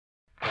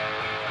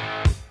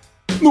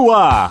No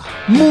ar,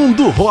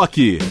 Mundo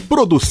Rock.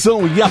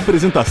 Produção e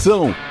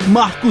apresentação,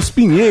 Marcos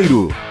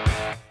Pinheiro.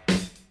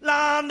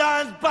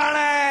 London's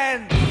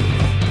burning!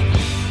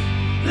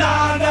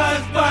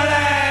 London's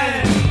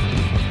burning!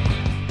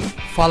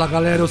 Fala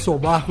galera, eu sou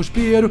o Marcos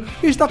Pinheiro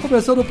e está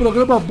começando o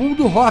programa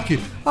Mundo Rock,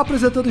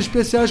 apresentando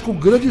especiais com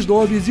grandes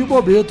nomes e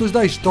momentos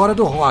da história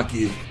do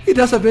rock. E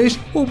dessa vez,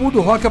 o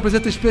Mundo Rock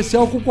apresenta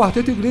especial com o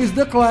quarteto inglês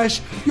The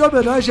Clash, em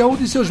homenagem a um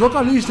de seus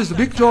vocalistas,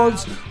 Mick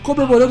Jones,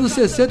 comemorando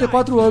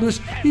 64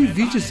 anos em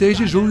 26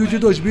 de junho de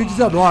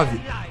 2019.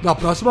 Na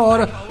próxima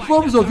hora,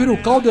 vamos ouvir um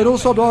caldeirão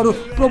sonoro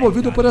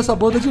promovido por essa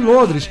banda de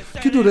Londres,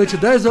 que durante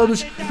 10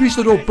 anos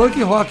misturou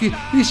punk rock,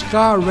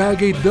 ska,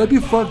 reggae e dub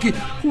funk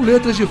com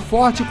letras de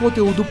forte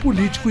conteúdo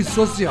político e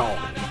social.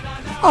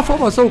 A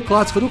formação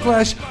clássica do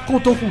Clash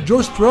contou com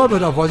Joe Strummer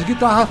na voz e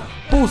guitarra,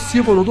 Paul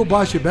Simonon no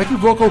baixo e back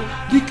vocal,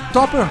 Nick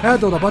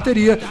Topper-Handel na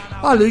bateria,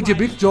 além de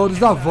Mick Jones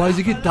na voz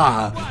e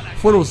guitarra.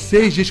 Foram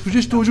 6 discos de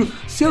estúdio,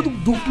 sendo um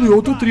duplo e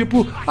outro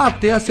triplo,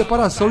 até a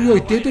separação em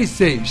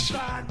 86.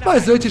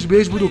 Mas antes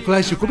mesmo do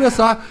Clash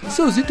começar,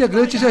 seus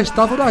integrantes já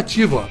estavam na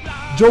ativa.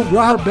 John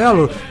Graham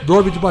Mellor,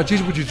 nome de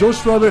batismo de Joe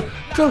Strummer,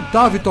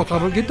 cantava e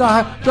tocava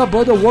guitarra na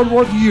banda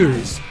One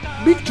Years.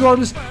 Mick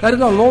Jones era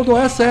da London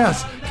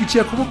SS, que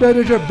tinha como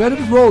manager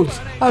Bernard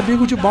Rhodes,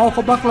 amigo de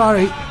Malcolm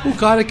McLaren, o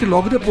cara que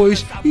logo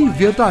depois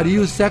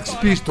inventaria os Sex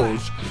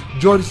Pistols.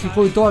 Jones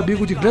ficou então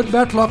amigo de Glenn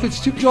Matlock e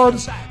Steve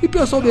Jones e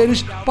pensou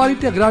neles para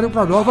integrarem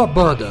uma nova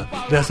banda.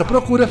 Nessa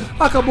procura,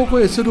 acabou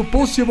conhecendo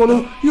Paul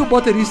Simonon e o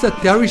baterista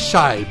Terry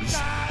Shimes.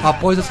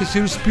 Após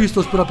assistir os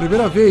Pistols pela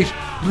primeira vez,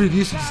 no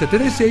início de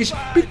 76,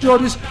 Mick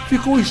Jones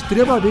ficou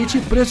extremamente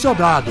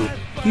impressionado.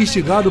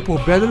 Instigado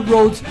por Bernard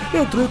Rhodes,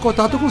 entrou em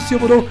contato com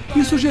Simonon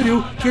e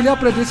sugeriu que ele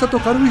aprendesse a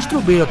tocar um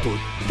instrumento.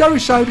 Terry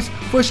Shimes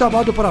foi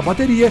chamado para a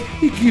bateria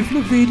e Keith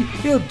Levine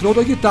entrou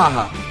na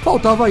guitarra.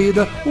 Faltava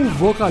ainda um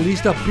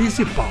vocalista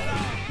principal.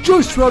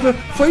 Joe Strummer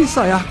foi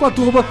ensaiar com a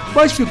turma,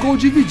 mas ficou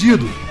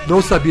dividido.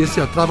 Não sabia se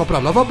entrava para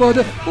a nova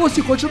banda ou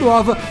se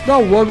continuava na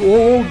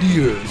One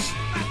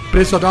Years.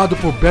 Pressionado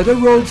por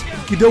Bernard Rhodes,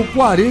 que deu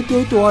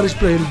 48 horas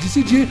para ele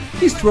decidir,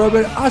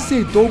 Strummer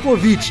aceitou o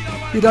convite.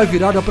 E na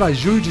virada para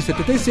junho de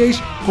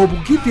 76, como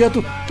um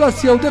quinteto,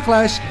 nasceu The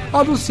Clash,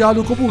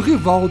 anunciado como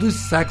rival dos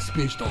Sex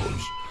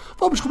Pistols.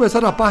 Vamos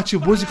começar a parte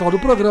musical do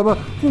programa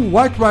com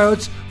White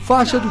Riot,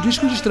 faixa do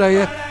disco de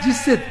estreia de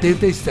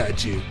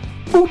 77.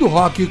 Mundo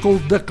Rock com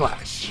The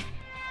Clash.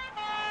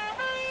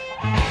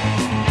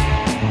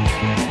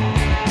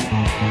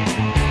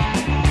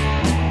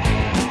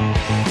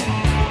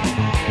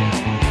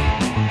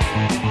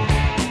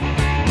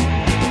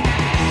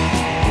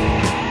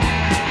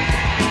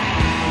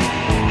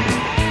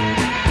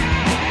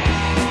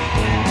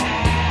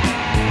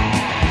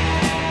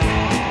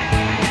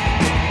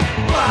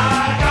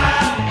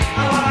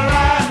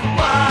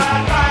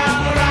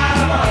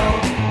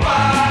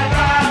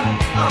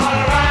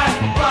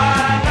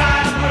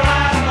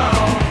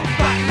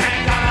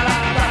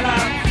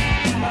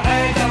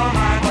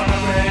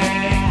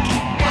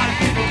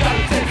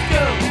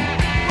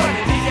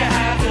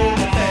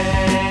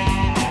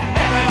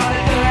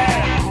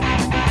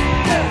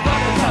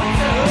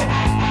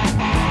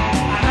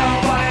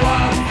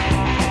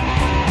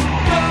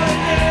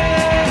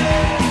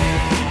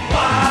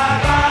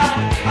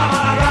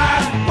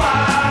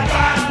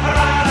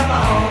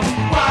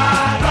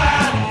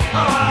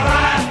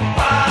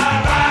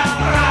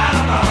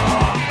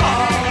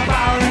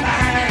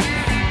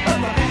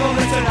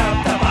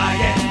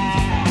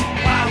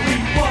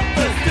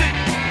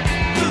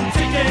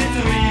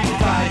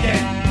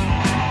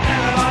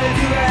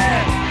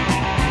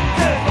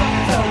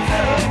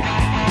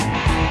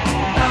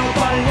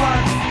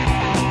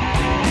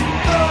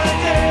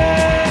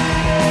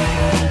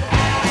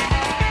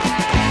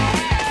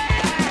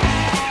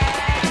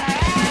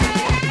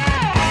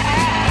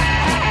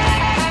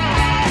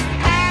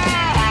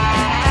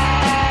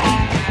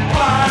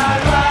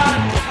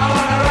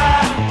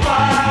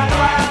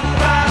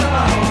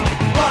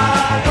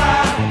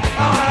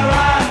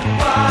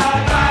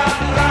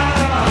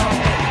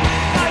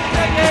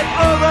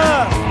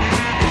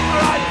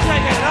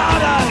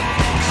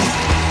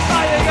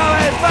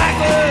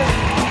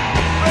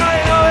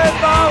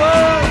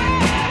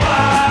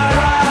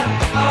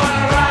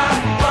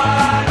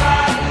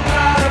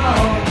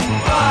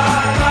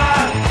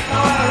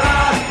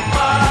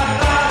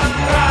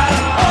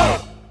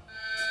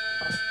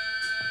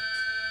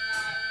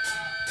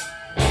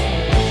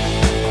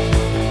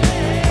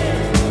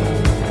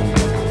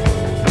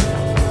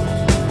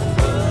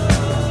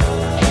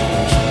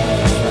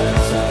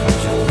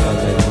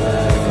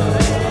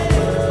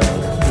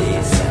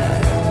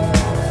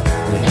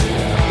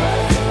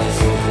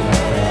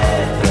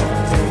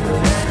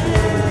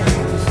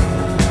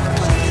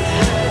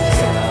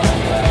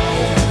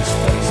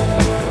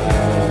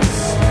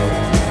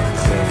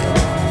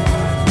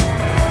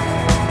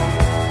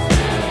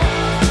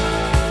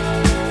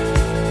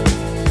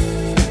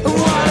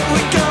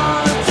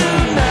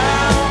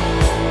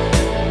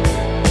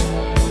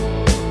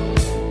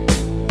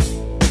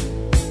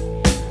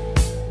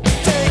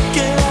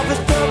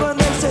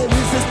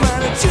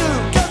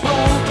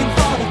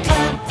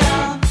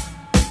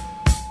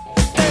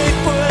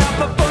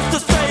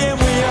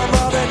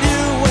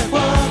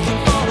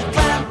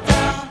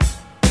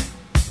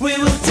 We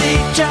will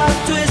teach our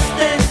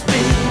twisted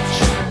speech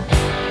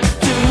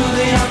to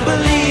the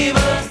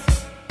unbelievers.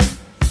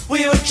 We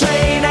will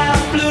train our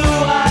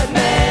blue-eyed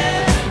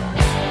men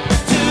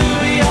to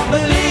be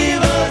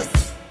unbelievers.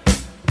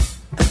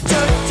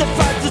 Church of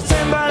fight to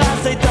sin, but I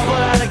say double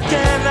and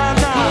again. I'm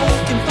not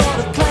looking for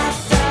the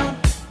clampdown.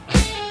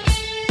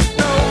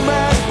 No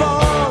man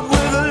born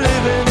with a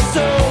living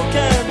soul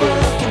can be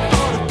looking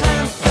for the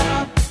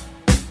clampdown.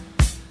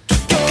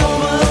 Kick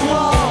over the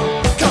wall,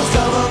 cause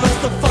governments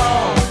to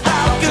fall.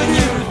 How can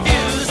you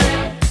refuse it?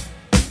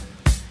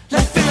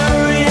 Let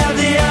fury have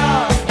the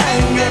hour,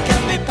 anger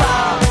can be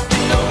power.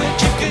 You know that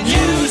you can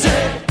use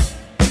it.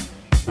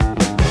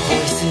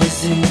 Voices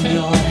in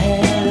your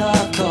head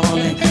are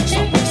calling.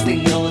 Stop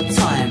wasting your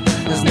time,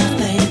 there's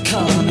nothing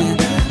coming.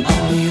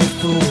 Only a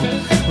fool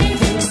would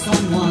think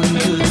someone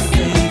could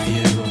save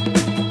you.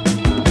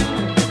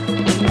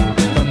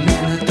 The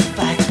men at the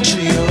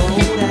factory are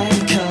old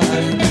and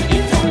cutting.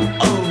 You don't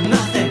own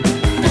nothing,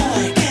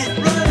 boy, get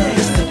running.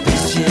 It's the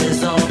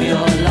pictures of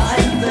your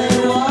life they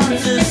want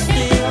to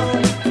steal.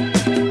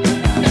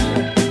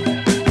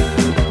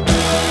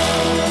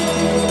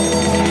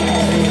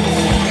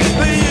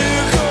 But you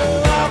go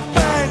up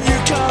and you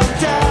come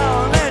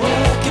down and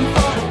looking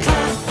for the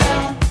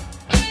clampdown.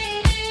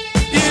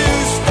 You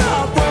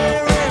stop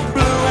wearing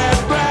blue and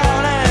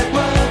brown and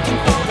working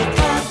for the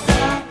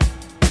clampdown.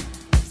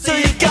 So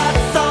you got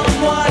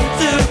someone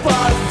to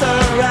boss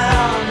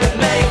around and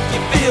make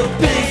you feel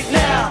big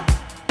now.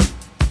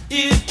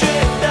 You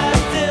drift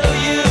until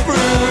you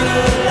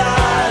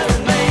brutalize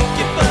and make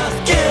your first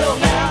kill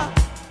now.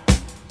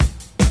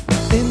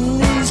 In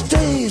these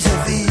days of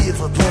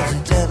evil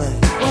epidemic,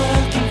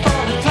 working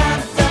for the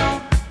clampdown.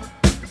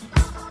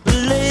 But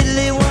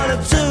lately one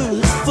or two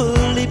has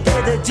fully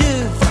paid their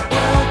dues.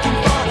 Working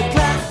for the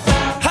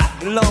clampdown. Hot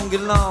long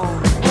and long.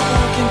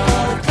 Working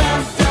for the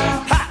clampdown.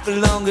 Hot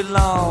long and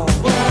long.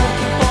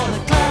 Working for the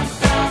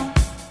clampdown.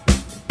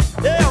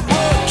 Yeah, I'm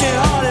working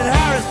hard in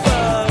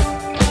Harrisburg.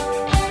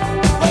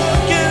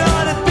 Working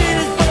hard in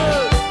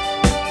Petersburg.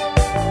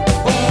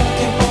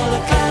 Working for the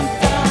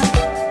clampdown.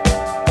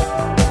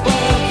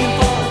 Working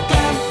for the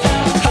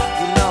clampdown. Hot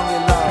long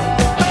and long.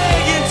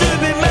 Begging to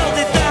be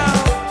melted down.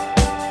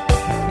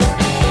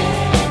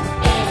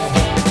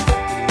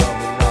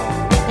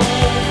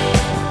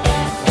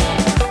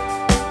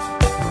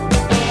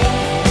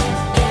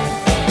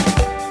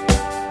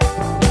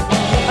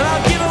 And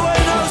I'll give away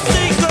no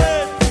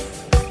secrets.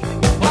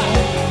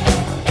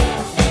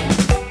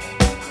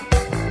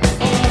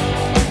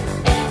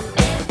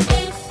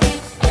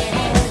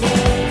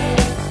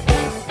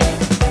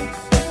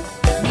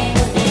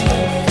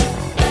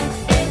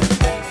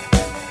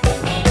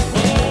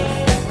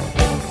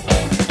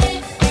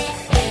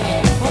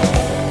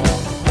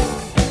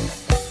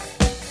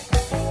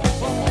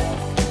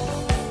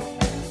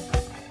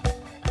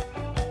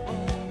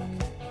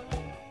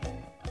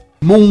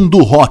 Mundo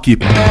Rock.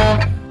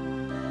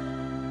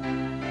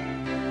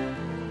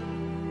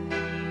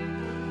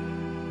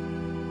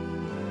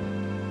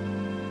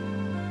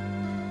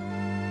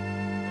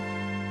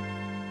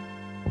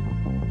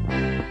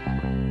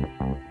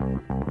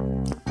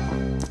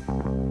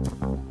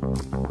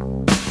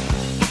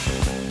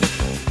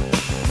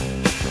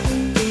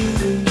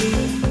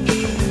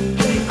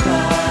 They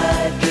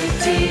cried the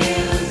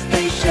tears,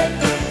 they shed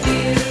the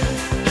fears,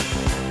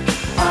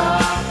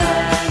 up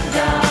and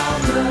down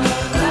the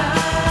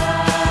line.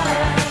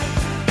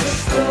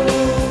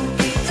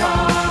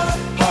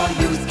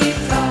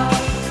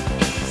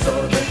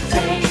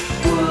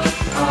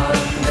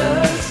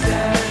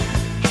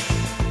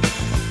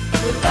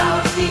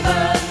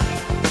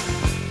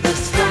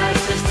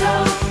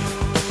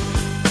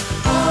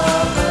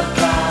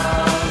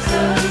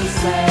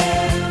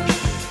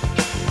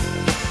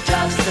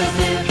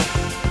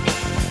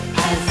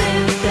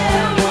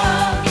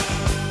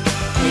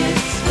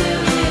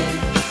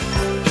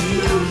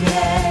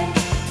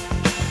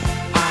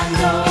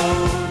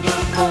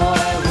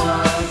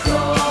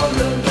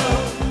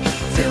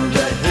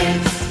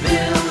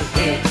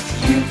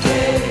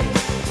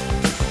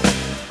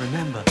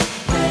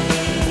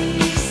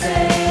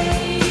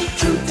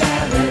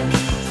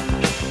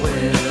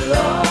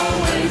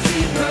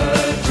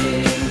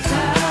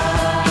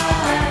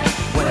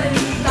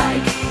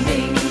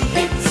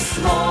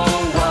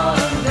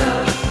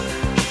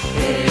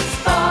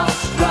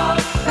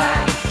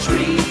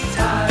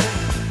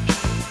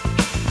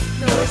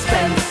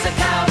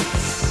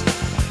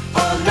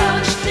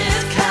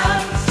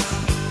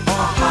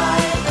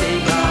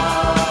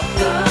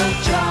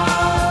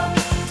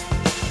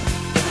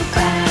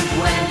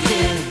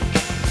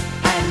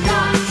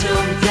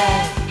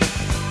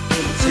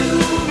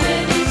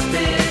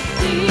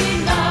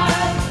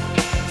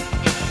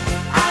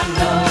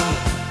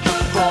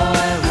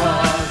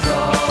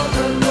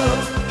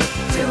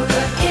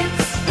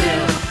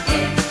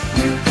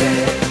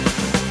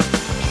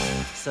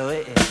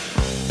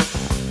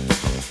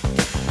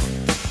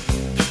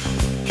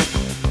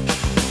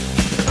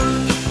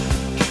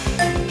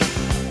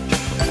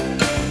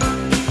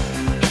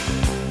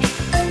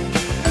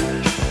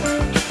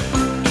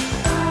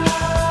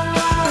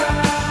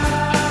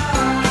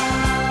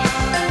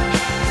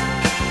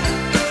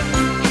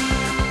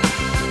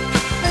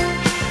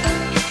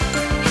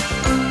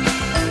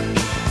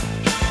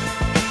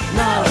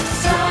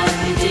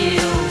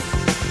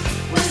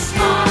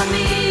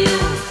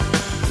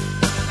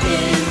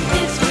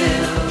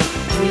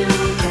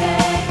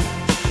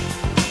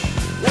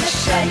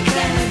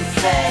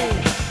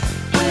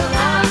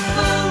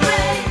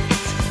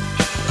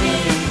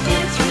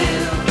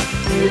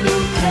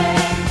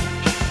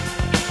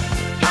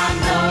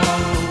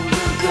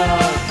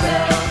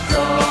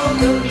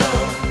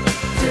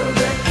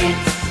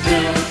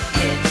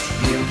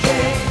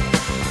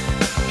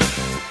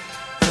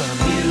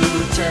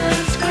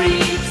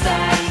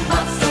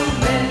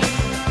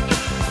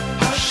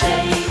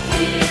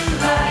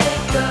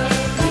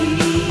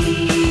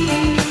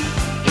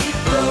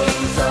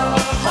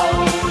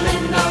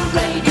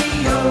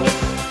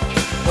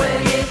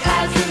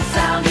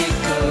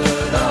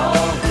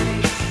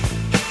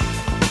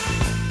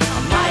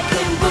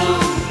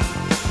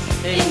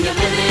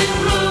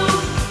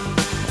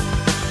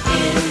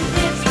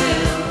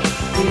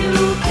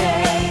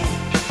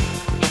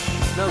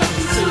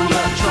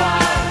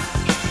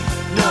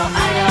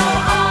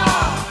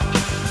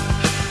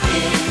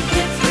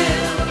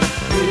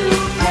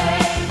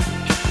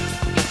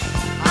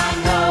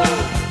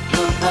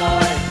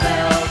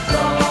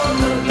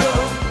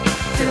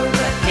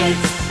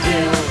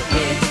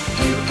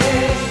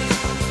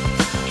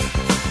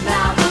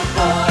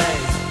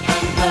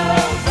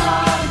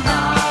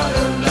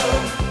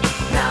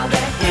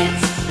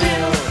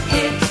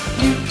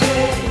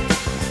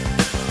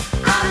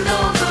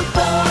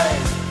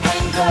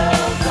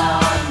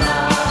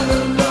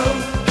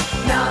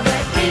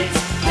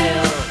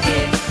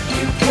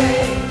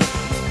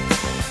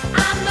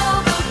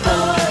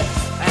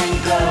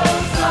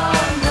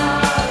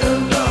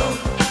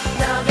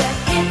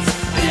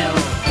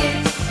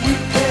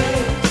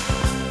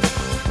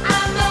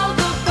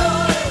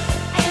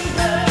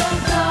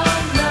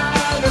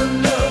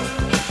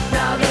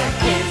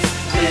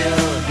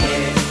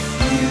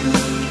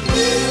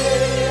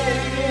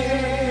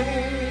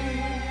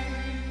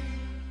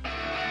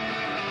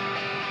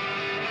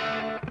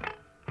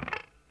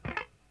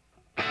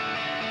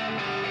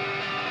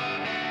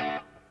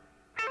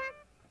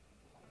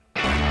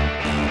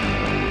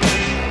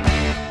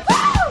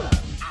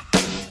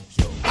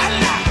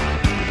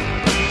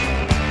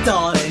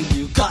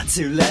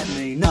 to let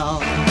me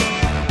know.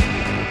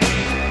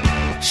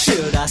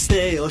 Should I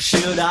stay or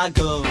should I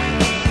go?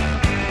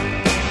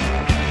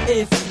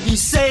 If you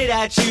say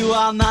that you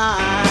are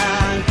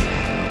mine,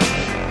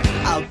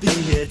 I'll be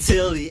here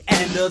till the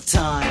end of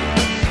time.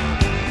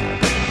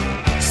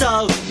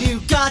 So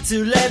you got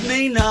to let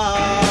me know.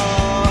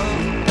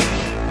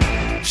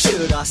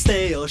 Should I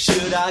stay or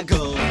should I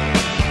go?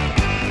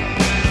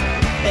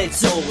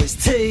 It's always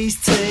tease,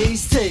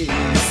 tease, tease.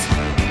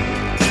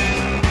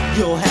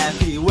 You're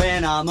happy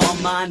when I'm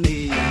on my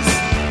knees.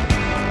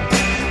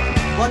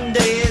 One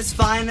day is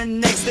fine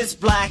and next is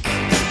black.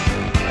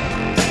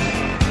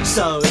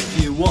 So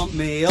if you want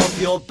me off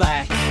your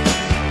back,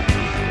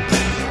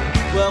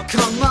 well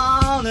come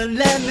on and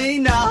let me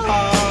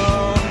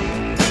know.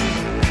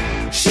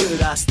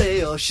 Should I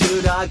stay or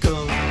should I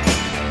go?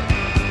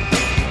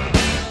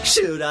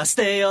 Should I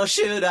stay or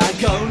should I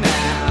go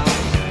now?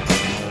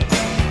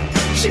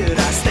 Should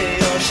I stay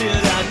or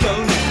should I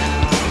go now?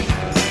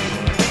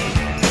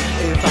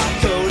 If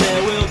I go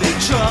there will be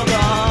trouble,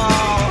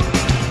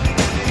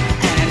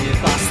 and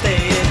if I stay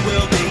it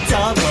will be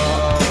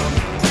double.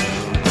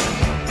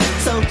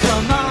 So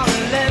come on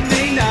and let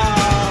me know.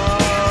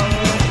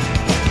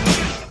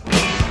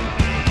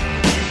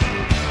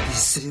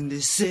 These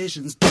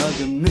indecisions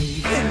bugging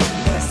me.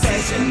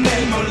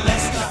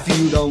 If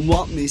you don't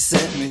want me,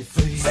 set me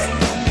free.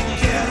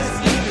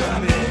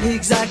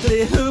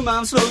 Exactly whom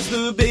I'm supposed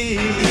to be.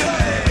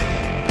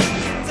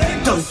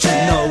 Don't you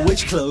know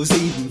which clothes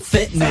even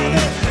fit me?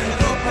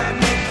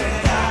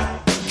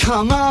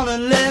 Come on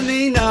and let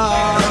me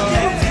know.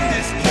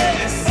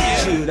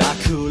 Should I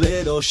cool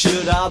it or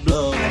should I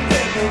blow?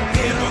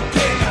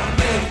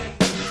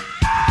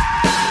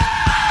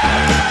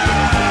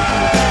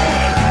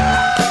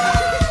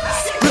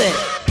 Split.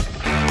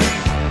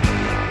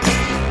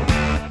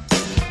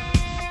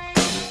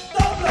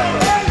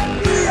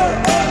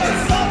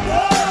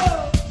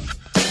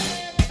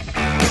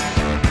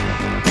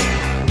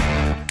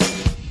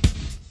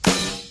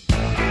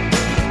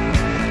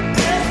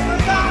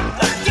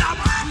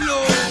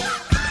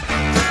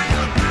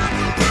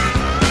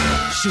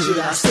 Should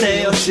I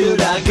stay or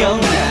should I go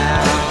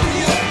now?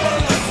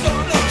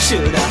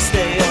 Should I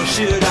stay or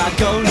should I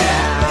go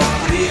now?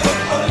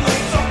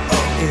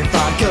 If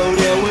I go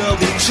there will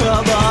be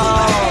trouble,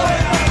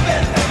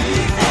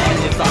 and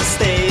if I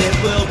stay it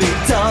will be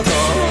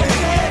double.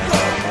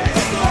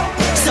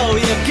 So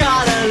you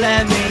gotta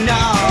let me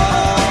know.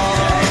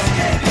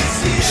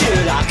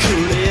 Should I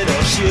cool it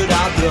or should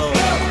I blow?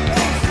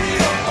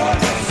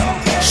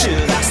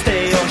 Should I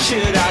stay or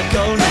should I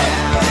go now?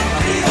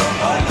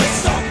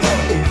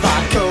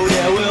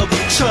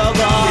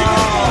 Trouble.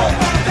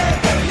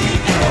 And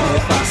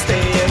if I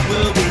stay it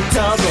will be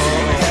double.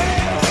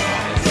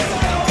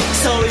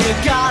 So you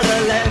gotta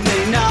let me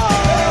know.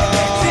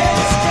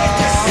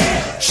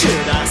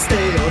 Should I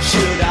stay or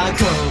should I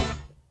go?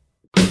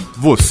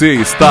 Você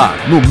está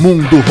no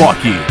Mundo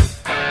Rock.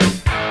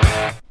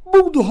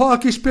 Mundo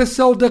Rock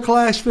Especial The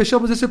Clash.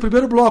 Fechamos esse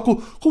primeiro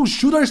bloco com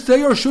Should I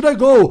Stay or Should I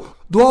Go,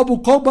 do álbum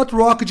Combat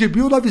Rock de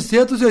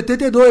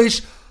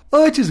 1982.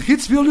 Antes,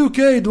 Hitsville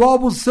UK, do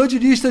álbum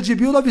Sandinista de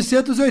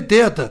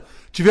 1980.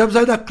 Tivemos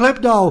ainda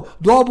Clampdown,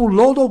 do álbum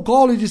London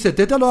Calling de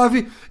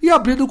 79. E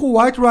abrindo com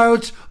White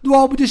Riot, do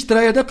álbum de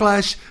estreia The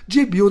Clash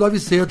de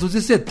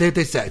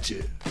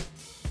 1977.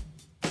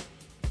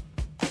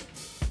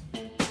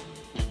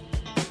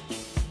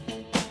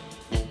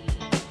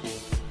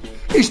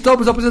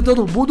 Estamos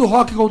apresentando o Mundo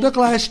Rock com The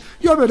Clash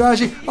em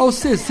homenagem aos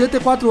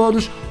 64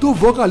 anos do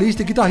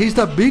vocalista e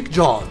guitarrista Mick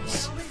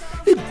Jones.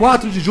 Em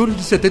 4 de julho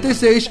de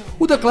 76,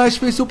 o The Clash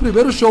fez seu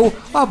primeiro show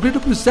abrindo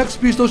para os Sex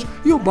Pistols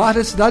em um bar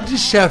na cidade de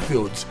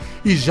Sheffield.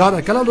 E já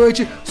naquela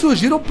noite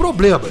surgiram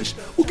problemas.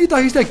 O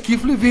guitarrista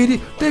Keith Levine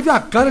teve a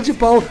cara de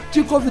pau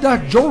de convidar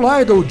John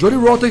Lydon e Johnny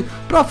Rotten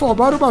para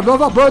formar uma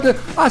nova banda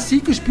assim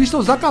que os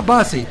Pistols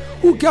acabassem,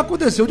 o que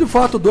aconteceu de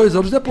fato 2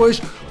 anos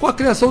depois com a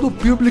criação do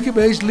Public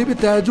Image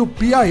Limited, o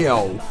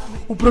PIL.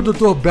 O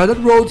produtor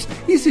Bernard Rhodes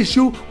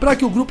insistiu para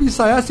que o grupo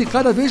ensaiasse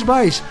cada vez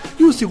mais,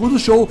 e o segundo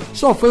show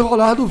só foi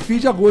rolar no fim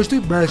de agosto em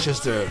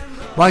Manchester.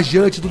 Mas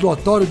diante do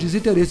notório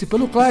desinteresse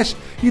pelo Clash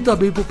e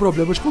também por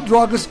problemas com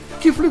drogas,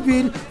 Keith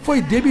Levine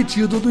foi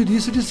demitido no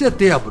início de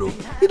setembro.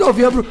 Em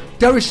novembro,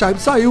 Terry Scheib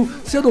saiu,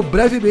 sendo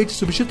brevemente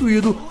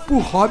substituído por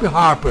Rob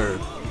Harper.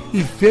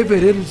 Em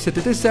fevereiro de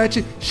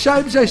 77,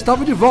 Scheib já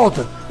estava de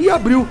volta, e em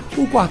abril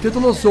o quarteto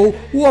lançou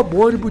o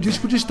homônimo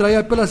disco de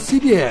estreia pela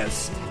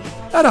CBS.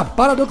 Era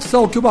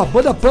paradoxal que uma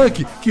banda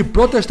punk que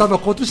protestava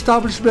contra o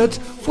establishment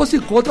fosse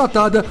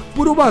contratada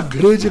por uma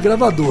grande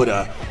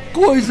gravadora.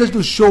 Coisas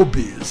do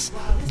showbiz.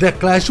 The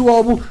Clash, o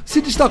álbum,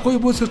 se destacou em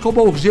músicas como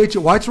a urgente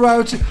White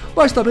Riot,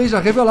 mas também já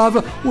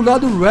revelava o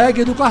lado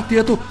reggae do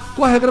quarteto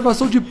com a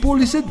regravação de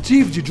Police and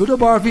Thief de Junior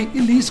Marvin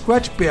e Lee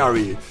Scratch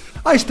Perry.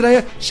 A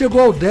estreia chegou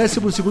ao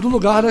 12º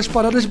lugar nas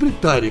paradas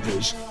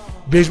britânicas.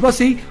 Mesmo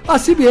assim, a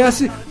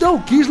CBS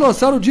não quis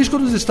lançar o disco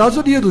nos Estados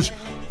Unidos,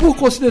 por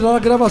considerar a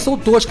gravação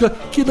tosca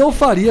que não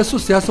faria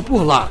sucesso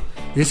por lá.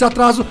 Esse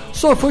atraso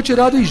só foi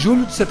tirado em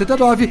julho de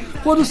 79,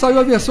 quando saiu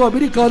a versão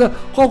americana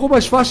com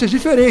algumas faixas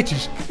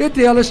diferentes,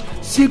 entre elas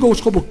singles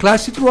como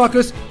Classic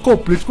Rockers,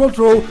 Complete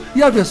Control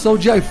e a versão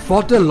de I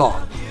Fought the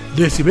Law.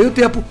 Nesse meio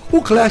tempo,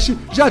 o Clash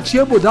já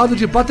tinha mudado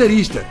de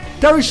baterista.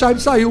 Terry Shine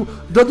saiu,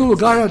 dando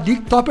lugar a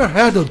Nick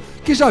Topper-Haddon,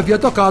 que já havia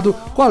tocado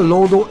com a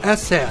London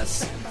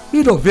SS.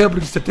 Em novembro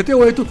de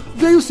 78,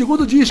 veio o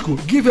segundo disco,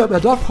 Give a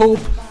Man of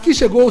Hope, que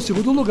chegou ao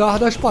segundo lugar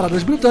nas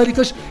paradas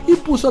britânicas,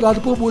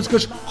 impulsionado por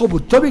músicas como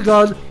Tommy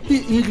Gunn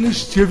e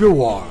English Civil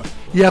War.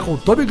 E é com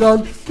Tommy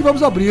Gunn que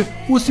vamos abrir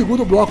o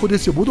segundo bloco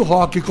desse Mundo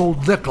Rock com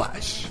The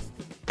Clash.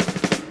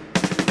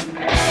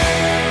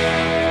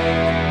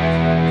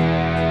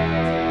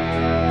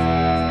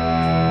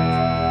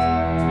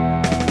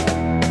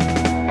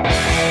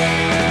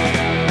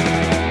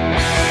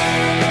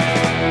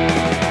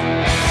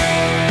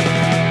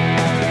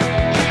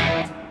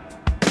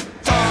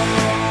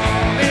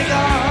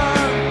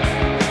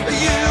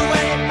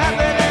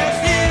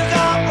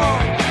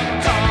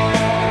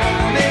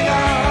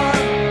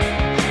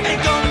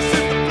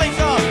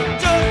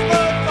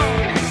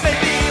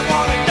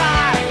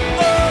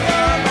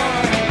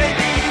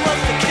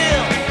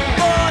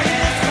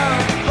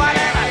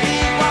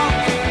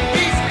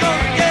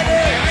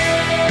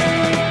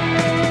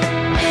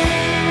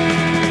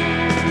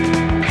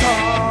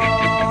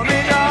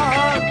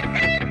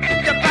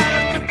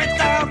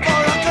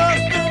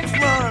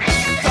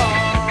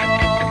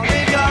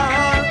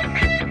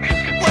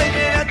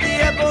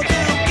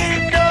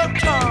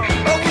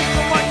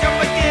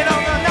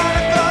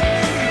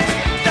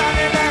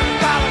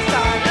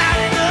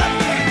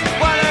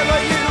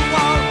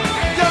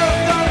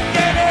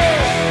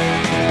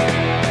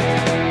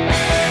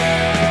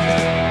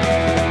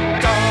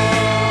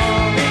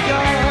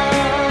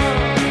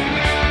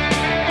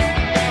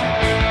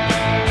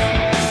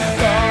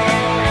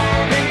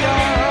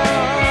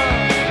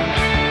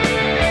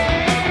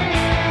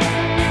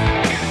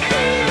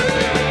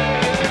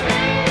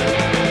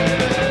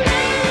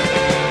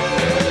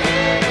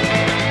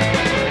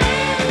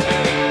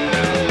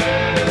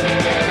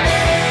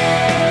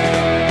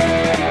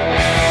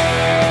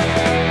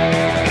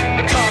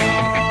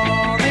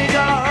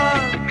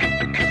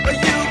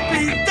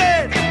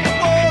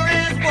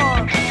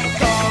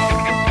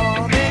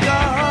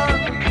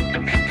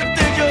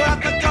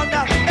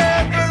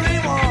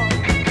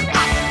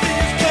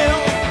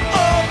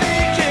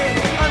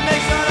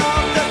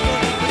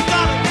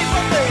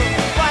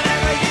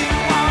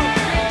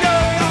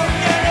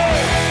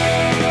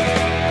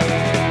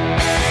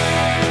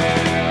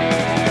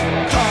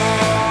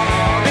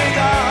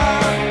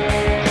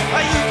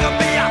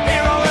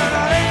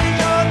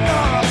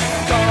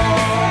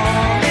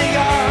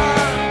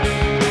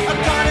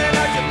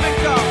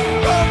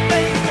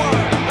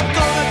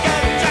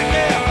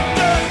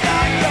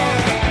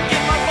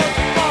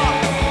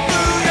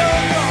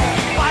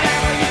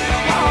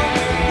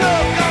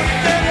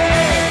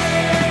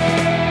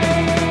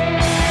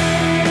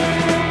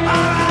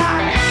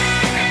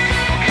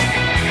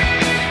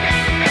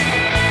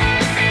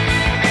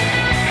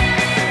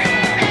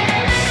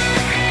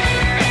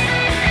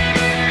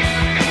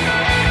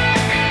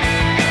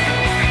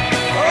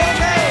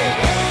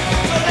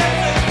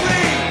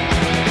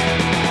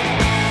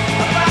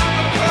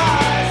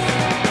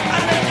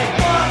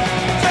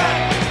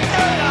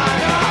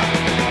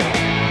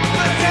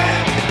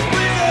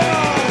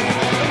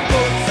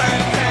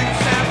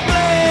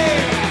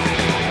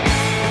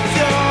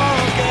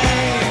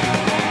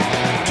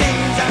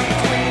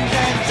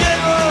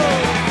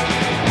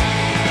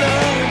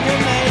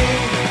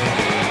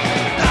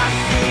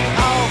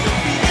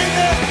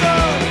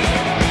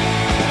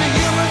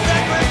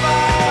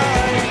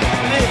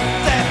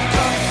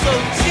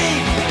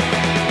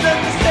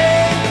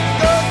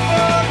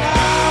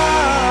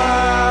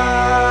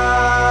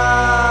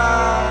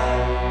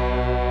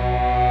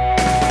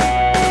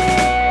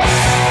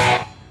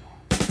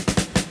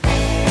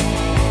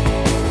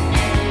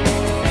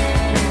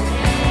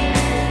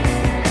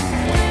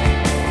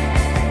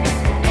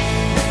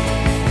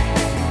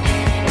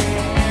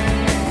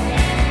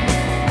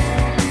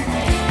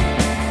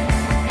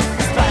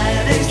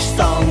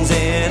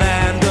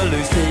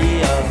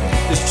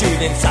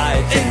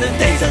 inside in the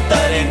days of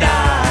 39.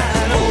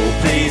 Oh,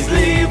 please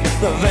leave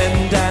the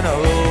Vendana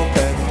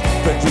open.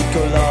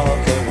 Frederico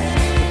lockers,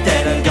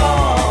 dead and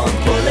gone.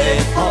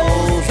 Bullet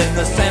holes in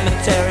the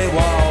cemetery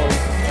wall.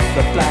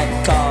 The black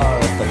car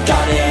at the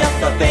Guardia of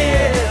the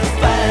Beer.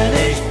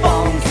 Spanish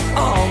bombs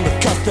on the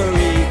Costa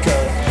Rica.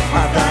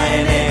 I'm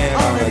flying in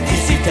on the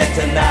DC-10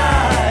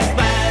 tonight.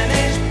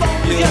 Spanish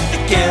bombs, you got the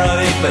Quiero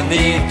y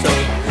Benito.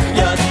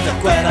 Just the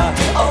Guerra,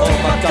 oh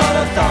my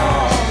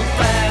corazón.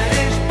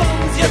 Spanish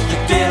bombs, just the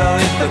Quiero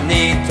y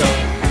Benito.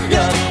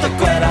 Just the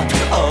Guerra,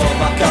 oh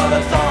my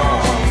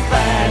corazón.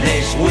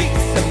 Spanish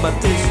weeks in my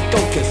disco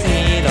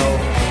casino.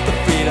 The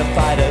freedom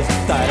fighters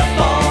died up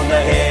on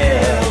the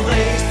hill.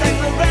 They sang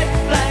the red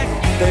flag,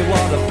 they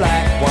wore the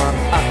black one.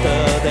 After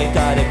they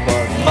died it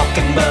was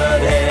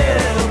Mockingbird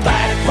Hill.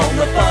 Back from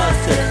the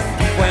buses,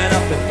 went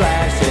up in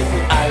flashes.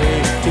 The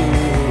Irish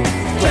too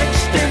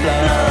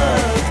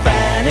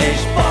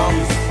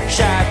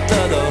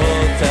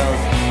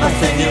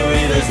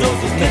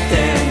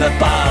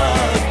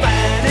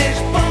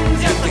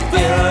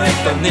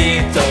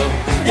bonito.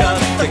 Yo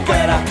te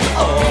quiero,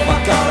 oh my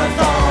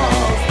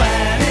corazón.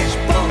 Spanish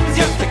bones,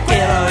 yo te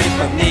quiero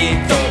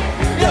infinito.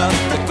 Yo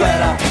te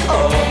quiero,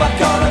 oh my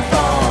corazón.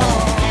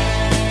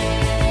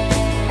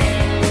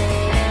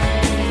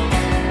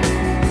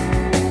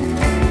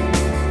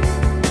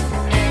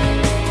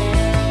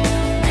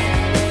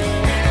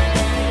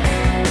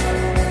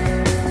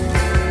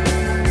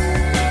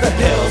 The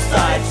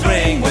hillsides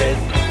ring with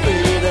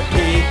free the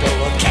people.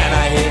 Can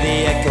I hear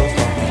the echoes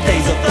from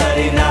days of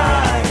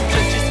 39?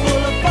 Churches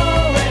full of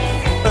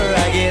poets, a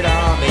ragged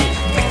army,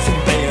 fixing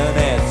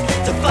bayonets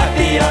to fight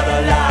the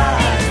other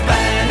line.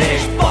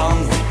 Spanish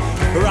bombs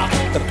rock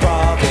the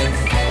province.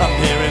 I'm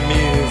hearing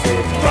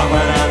music from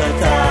another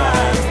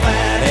time.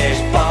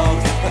 Spanish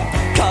bombs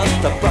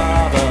Costa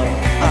Bravo.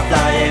 I'm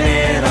flying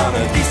in on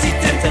a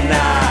DC-10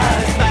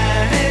 tonight.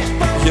 Spanish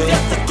bombs, yo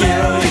te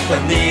quiero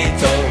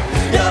infinito.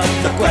 Yo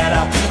te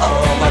quiero,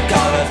 oh my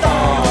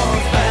corazón.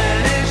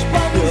 Spanish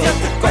bombs, yo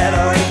te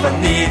quiero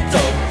infinito.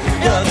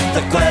 Yo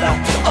te quiero,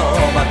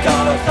 oh my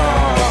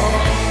corazón.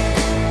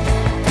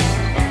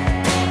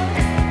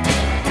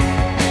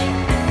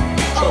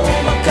 Oh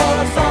my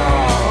corazón.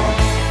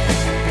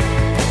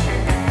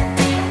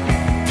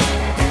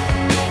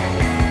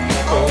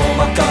 Oh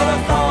my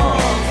corazón.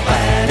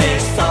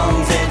 Spanish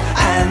songs in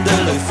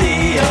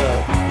Andalusia,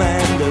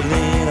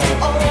 Mandolina.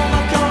 Oh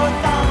my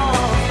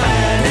corazón.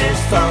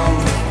 Spanish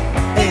songs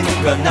in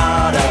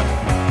Granada.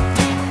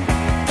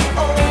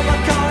 Oh my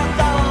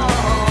corazón.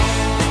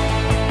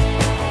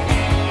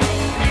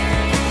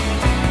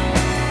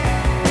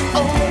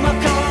 Oh my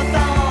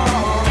corazón.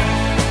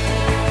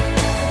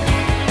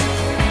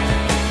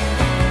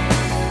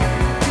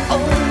 Oh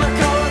my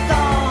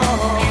corazón.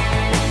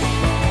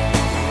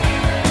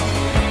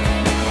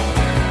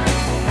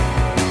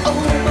 Oh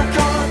my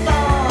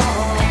corazón.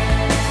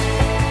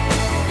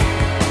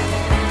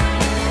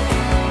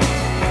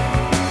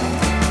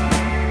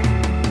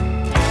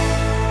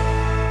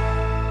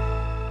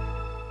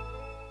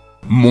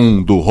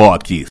 Mundo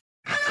Rock.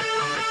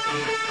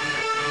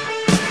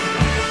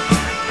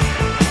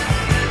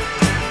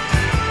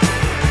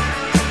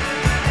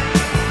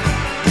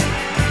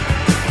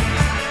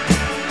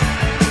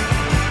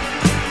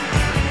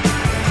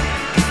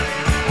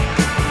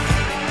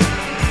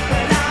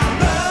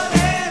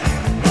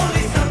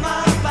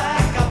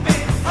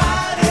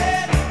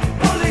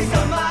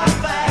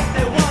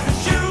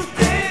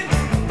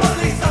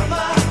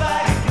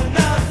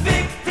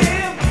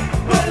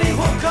 Well, he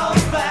won't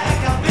come back.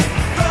 I've been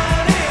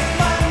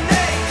running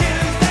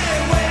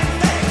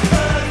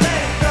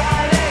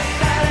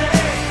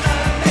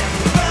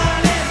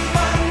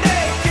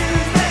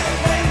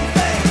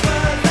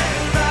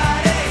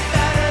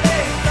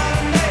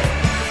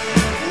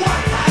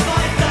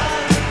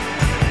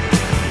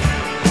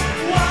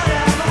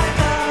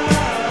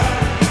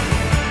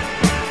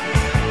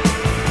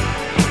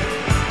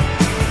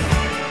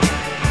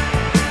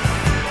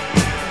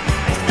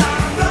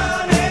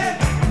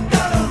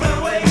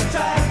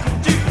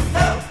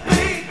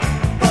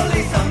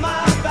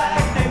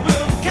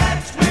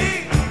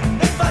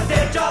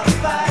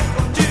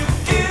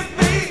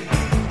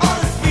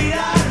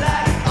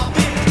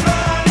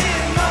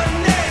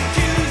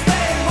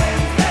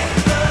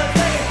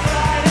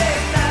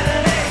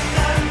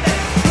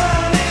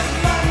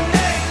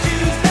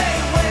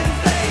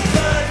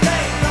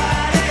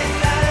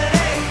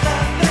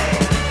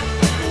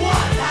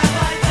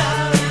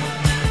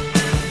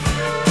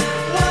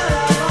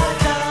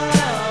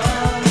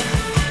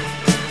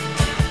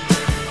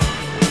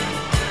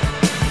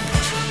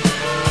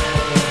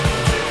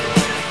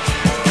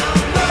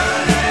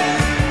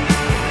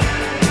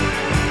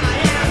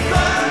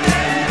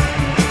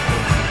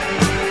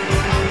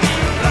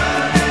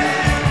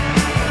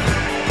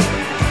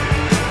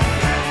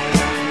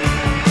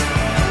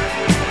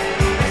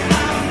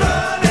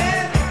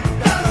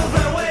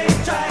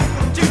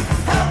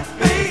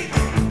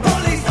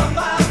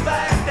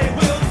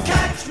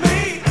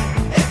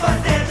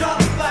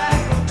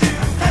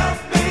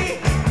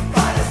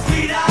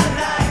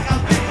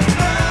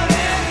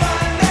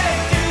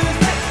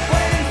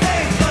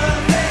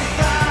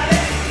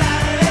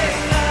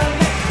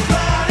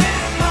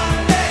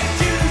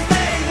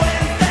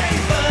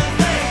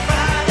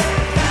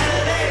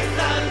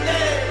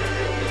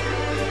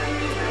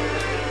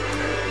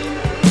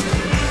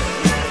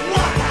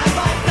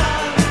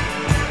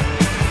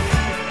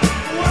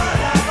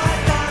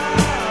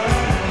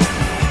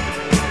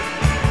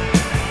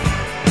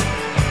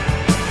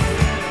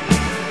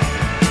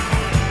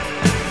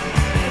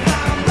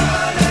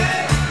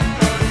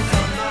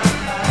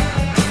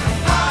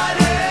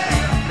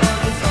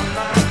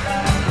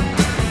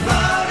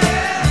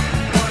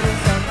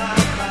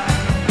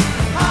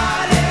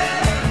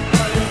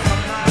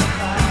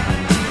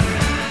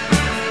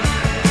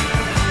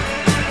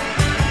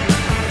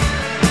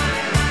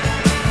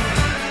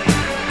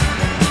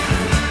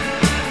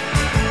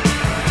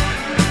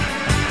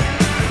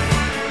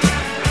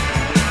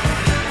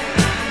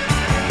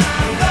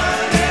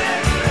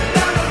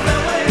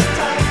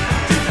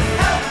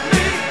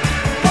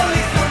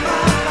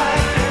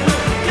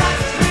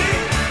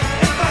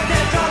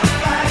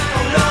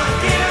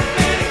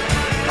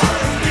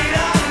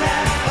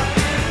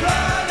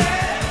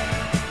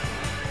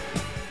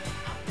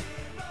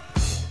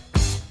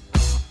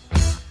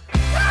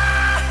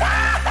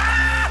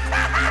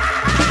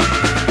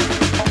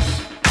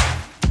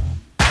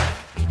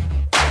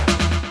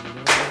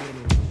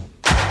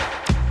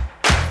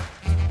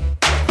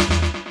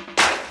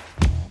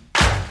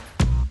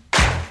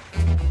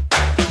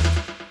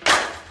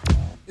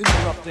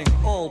interrupting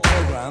all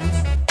programs.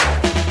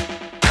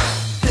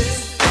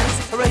 This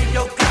is a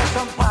radio clash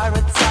on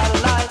pirate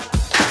satellite,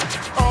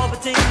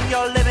 orbiting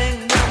your living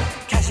room,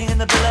 cashing in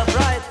the Bill of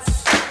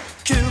Rights,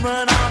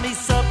 Cuban army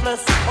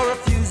surplus or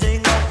refusing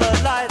of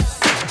the lights.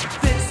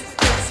 This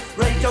is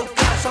radio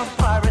clash on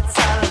pirate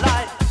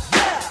satellite.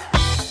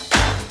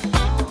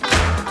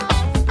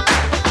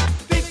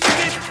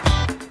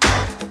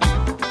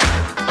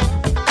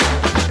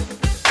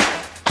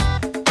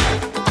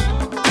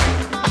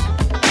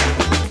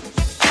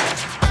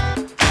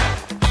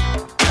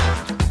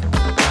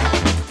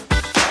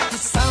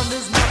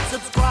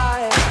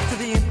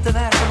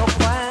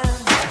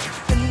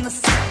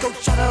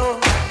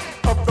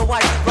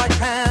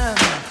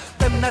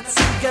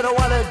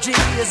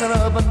 Is an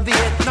urban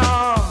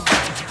Vietnam,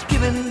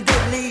 giving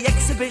deadly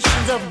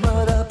exhibitions of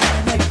murder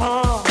by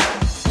napalm.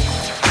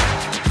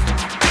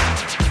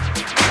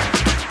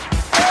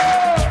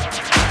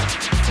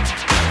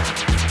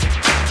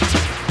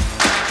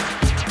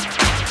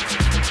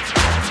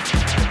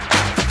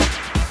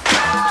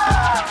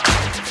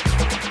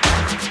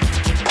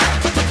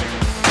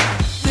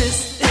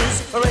 This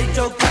is a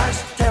radio clash,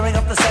 tearing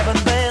up the seven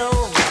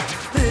veils.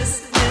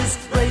 This is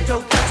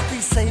radio clash,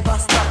 please save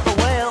us, stop the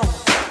whale.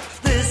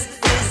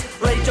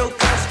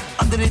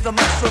 Underneath the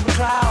mushroom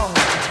cloud.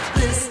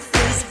 This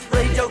is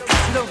radio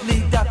clash, you don't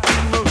need that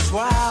funeral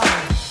shroud.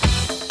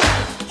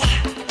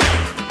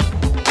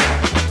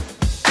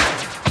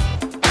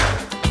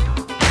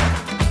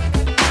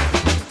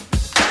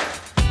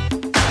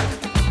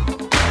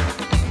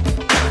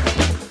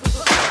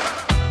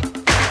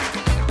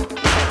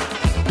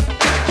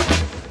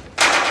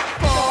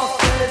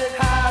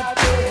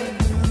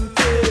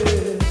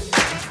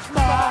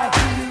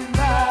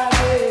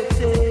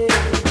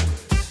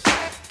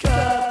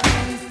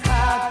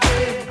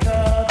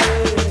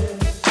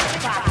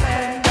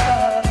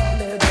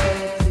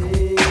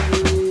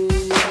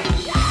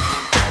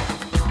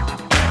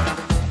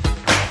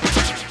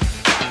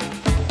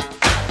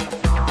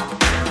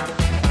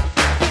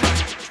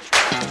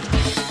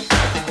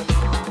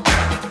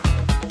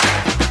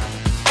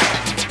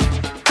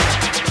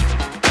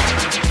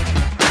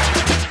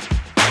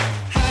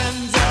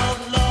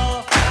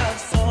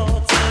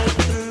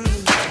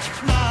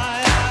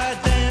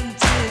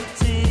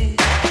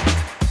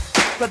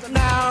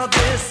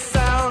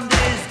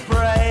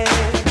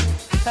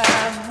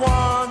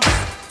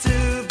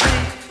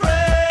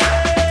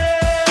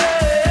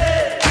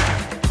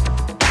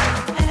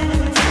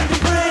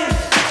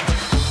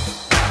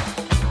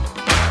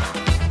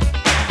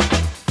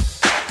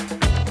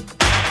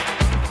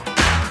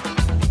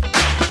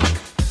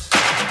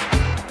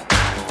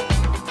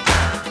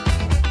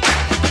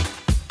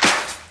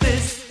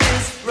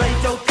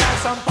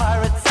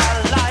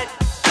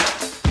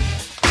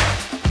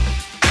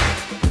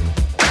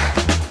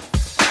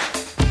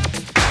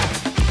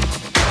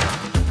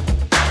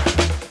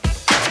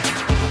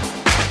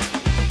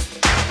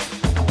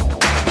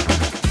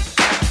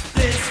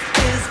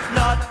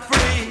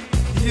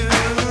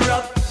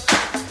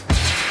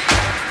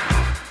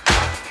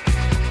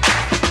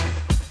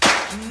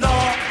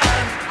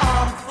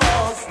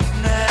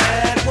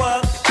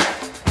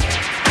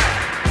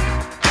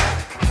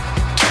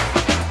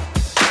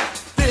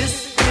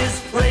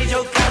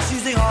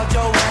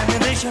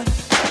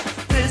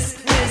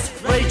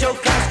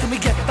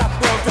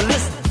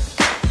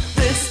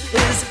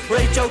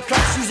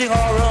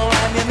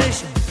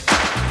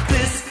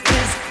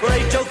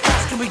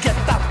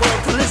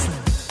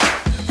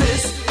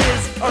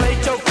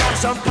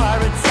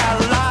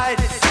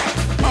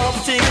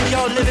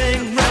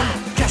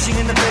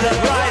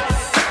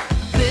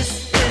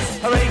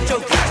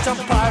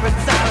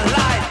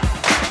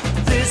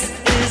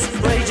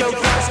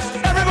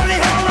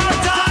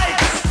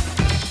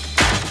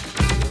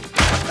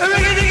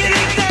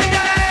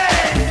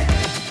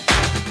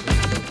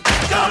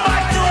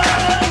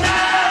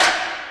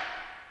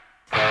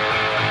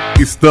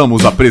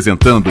 Estamos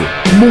apresentando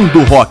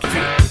Mundo Rock.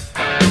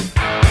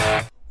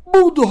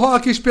 Mundo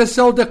Rock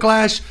Especial The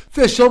Clash.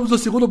 Fechamos o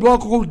segundo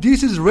bloco com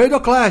This Is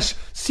Radio Clash,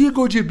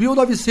 single de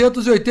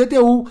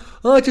 1981,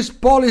 antes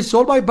Police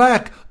on My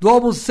Back, do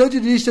álbum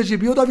Sandinista de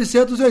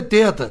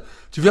 1980.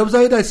 Tivemos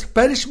ainda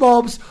Spanish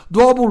Moms, do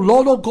álbum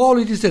London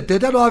Calling de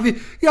 79,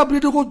 e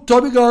abrindo com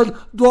Tommy Gunn,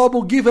 do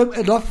álbum Give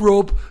 'Em Enough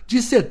Rope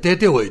de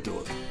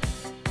 78.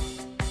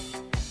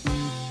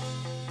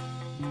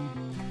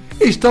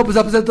 Estamos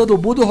apresentando o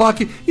Mundo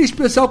Rock, em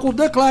especial com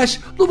The Clash,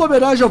 numa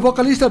homenagem ao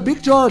vocalista Mick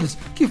Jones,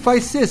 que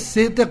faz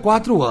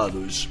 64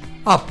 anos.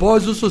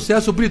 Após o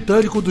sucesso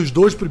britânico dos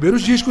dois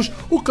primeiros discos,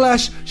 o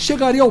Clash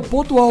chegaria ao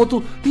ponto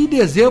alto em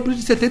dezembro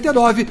de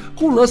 79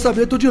 com o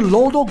lançamento de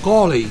London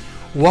Calling.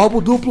 O álbum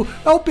duplo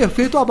é o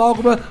perfeito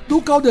amálgama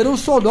do caldeirão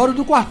sonoro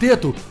do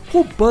quarteto,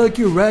 com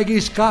punk, reggae,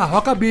 ska,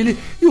 rockabilly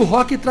e o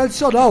rock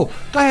tradicional,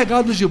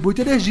 carregados de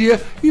muita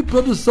energia e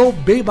produção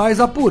bem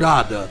mais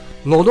apurada.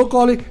 London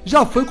Calling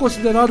já foi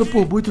considerado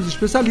por muitos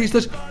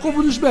especialistas como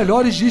um dos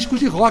melhores discos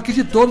de rock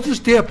de todos os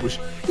tempos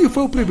e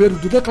foi o primeiro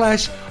do The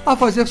Clash a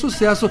fazer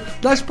sucesso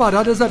nas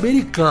paradas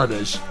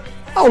americanas.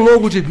 Ao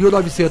longo de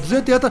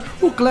 1980,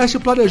 o Clash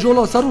planejou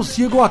lançar um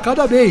single a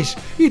cada mês,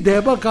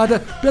 ideia bancada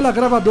pela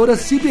gravadora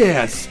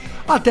CBS.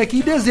 Até que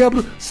em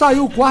dezembro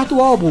saiu o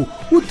quarto álbum,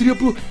 o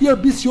triplo e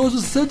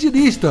ambicioso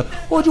Sandinista,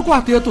 onde o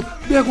quarteto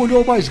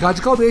mergulhou mais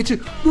radicalmente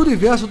no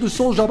universo dos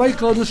sons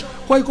jamaicanos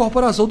com a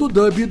incorporação do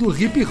dub e do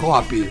hip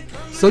hop.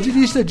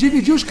 Sandinista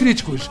dividiu os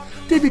críticos,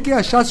 teve quem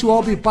achasse o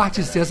álbum em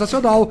parte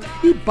sensacional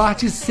e em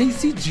parte sem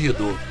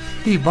sentido.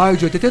 Em maio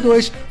de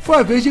 82 foi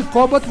a vez de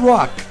Combat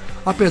Rock.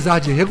 Apesar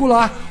de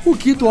irregular, o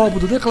quinto álbum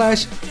do The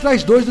Clash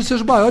traz dois dos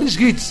seus maiores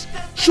hits,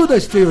 Should I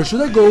Stay or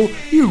Should I Go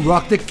e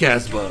Rock the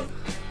Casbah.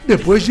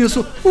 Depois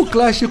disso, o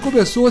Clash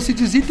começou a se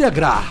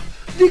desintegrar.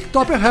 Nick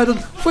Topperhead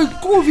foi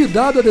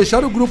convidado a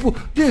deixar o grupo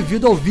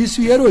devido ao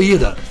vício em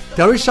heroína.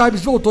 Terry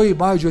Shimes voltou em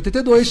maio de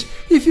 82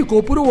 e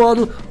ficou por um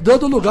ano,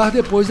 dando lugar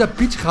depois a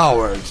Pete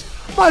Howard.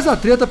 Mas a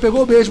treta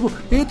pegou mesmo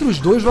entre os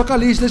dois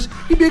vocalistas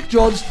e Mick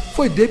Jones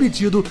foi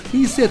demitido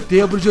em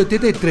setembro de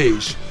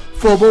 83.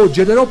 Formou o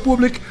General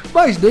Public,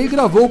 mas nem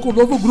gravou com o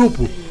novo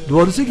grupo. No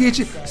ano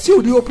seguinte, se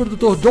uniu ao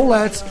produtor Don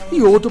Letts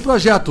em outro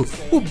projeto,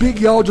 o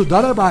Big Audio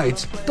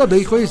Dynamite,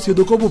 também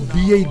conhecido como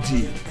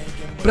B.A.D.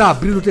 Para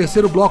abrir o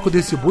terceiro bloco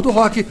desse Mundo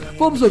Rock,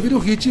 vamos ouvir o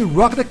hit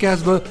Rock the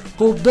Casbah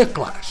com The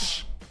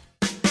Clash.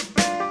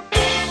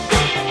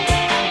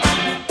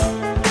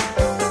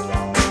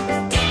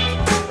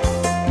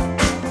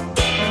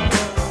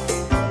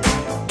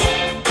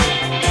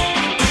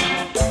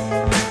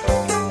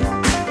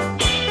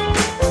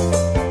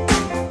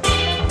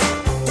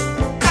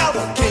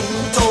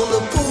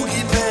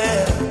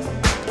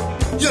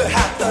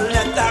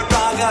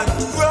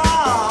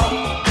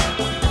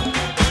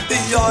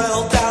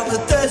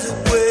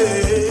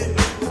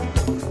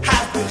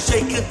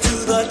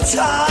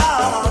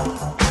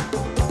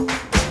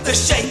 The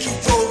shaky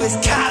drove his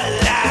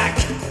Cadillac.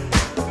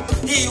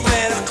 He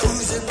went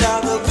cruising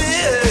down the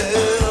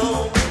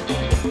hill.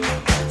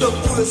 The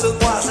prison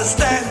was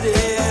standing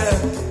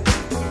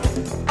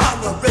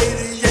on the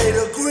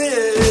radiator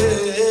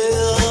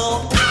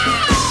grill.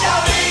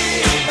 Shawty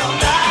don't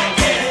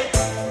like it.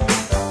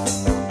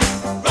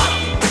 Rock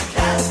the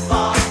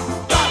Casbah,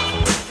 rock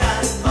the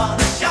Casbah.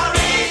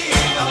 Shawty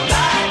don't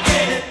like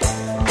it.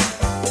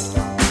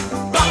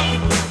 Rock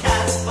the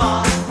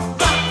Casbah.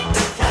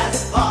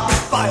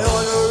 By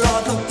order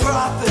of the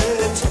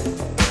prophet,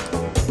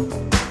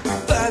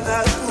 burn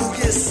that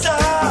boogie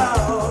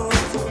sound,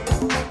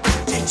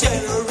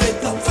 degenerate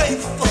the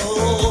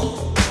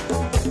faithful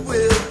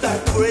with that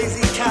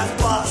crazy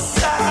Casbah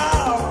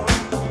sound.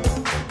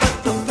 But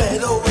the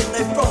better when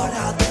they brought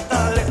out the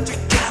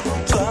electric cattle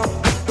drum,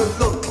 the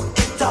local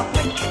guitar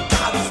picking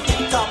guitars,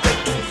 guitar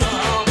picking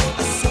drum.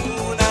 As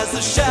soon as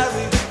the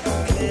sheriff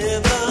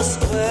cleared the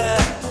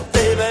square,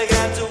 they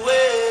began to wait.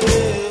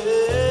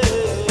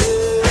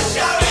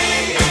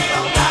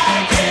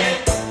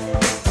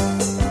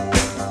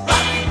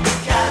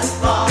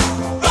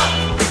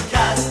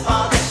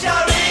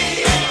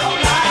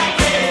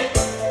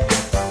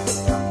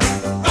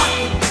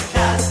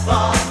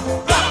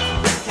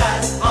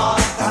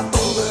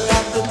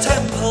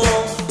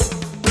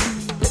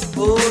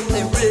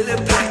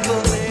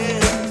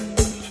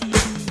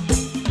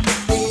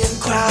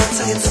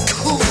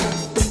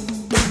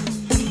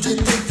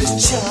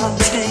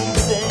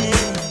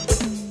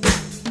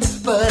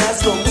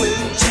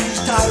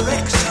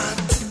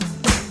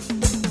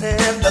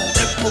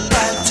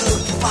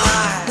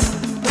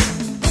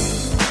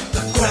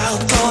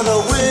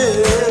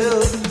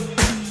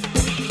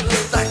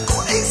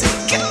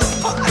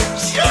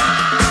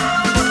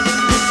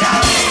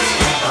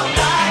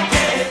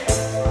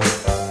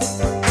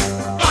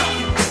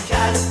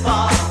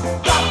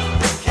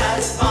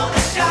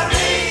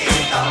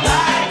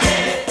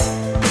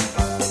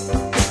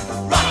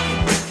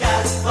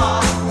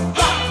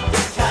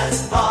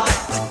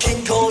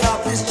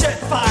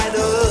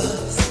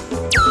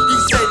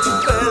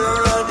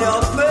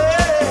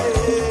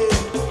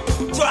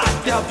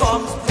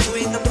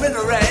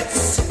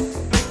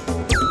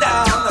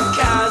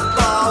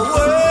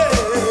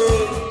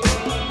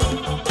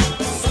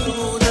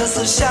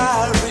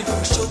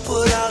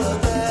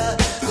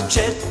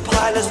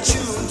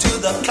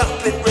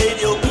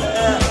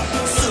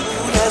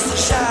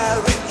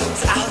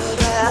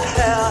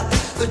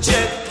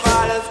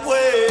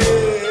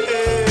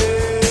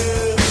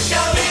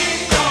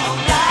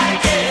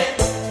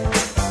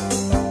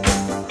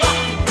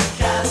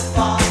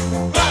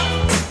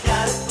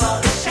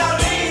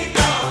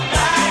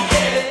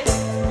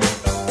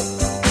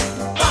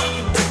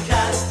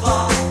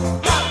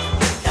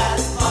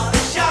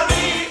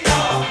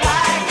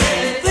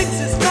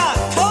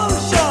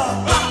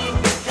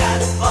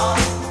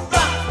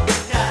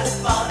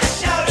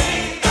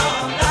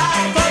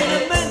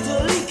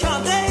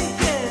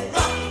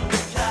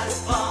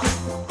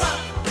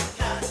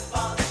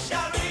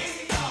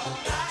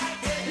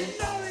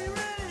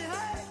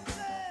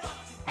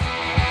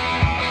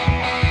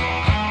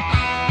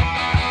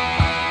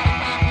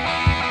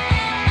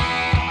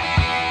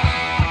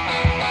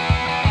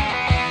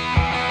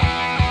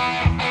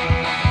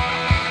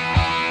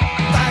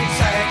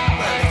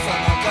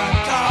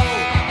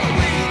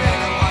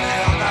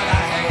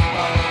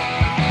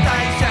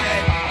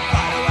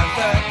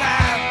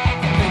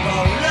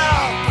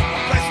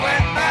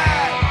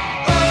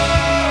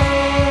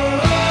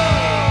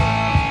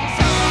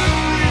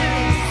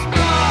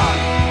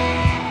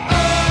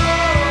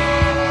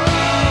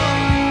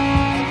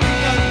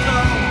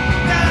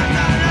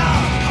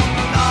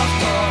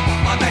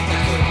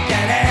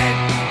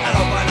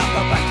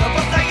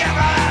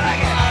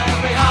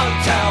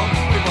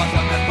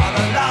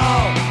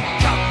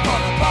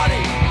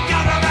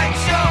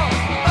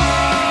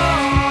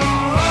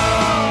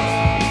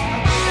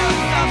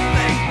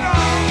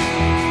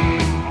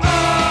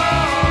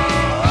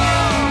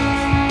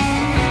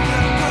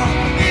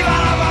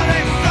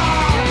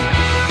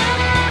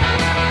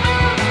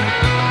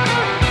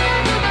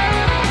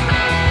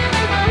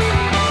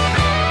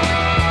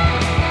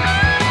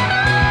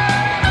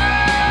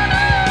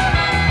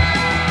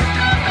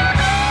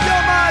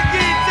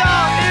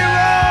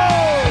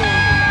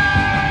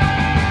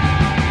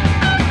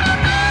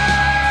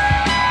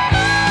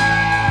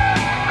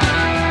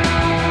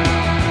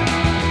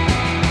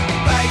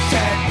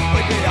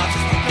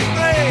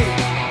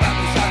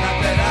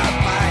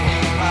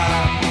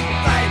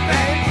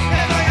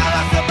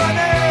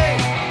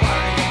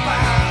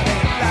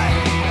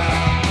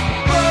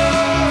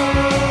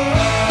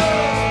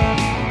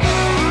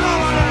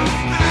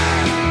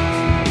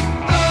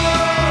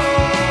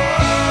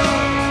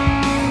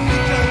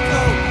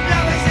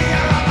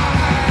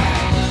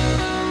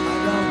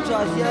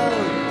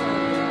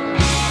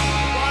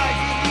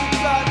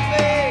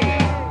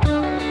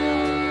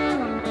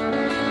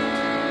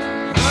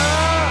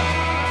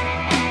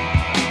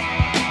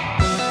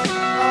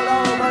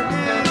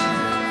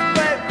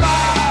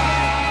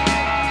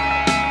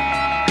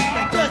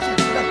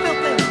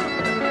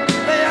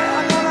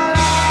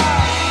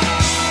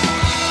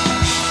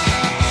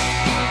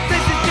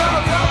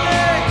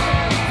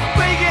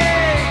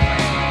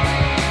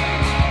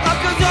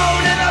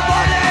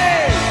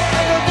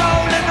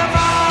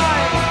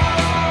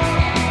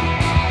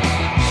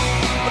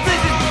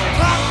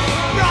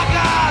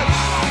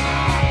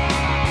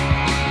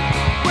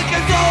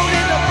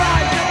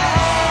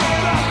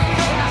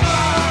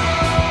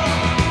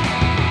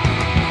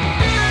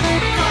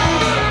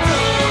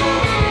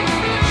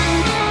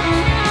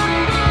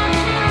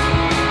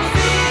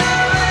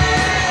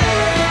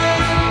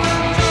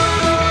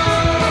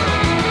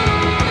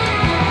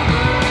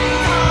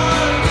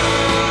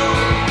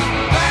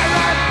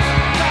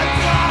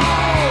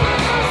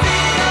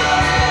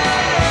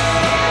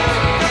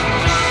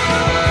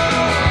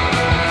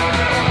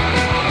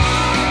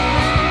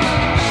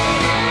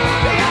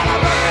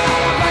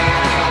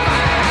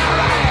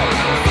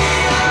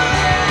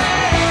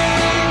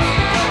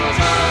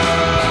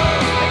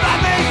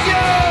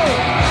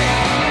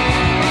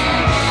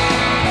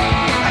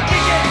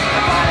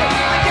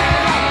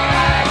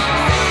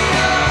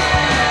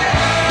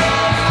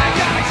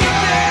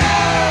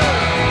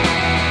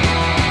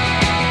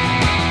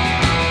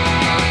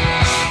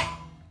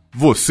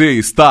 Você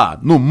está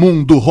no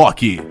Mundo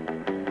Rock.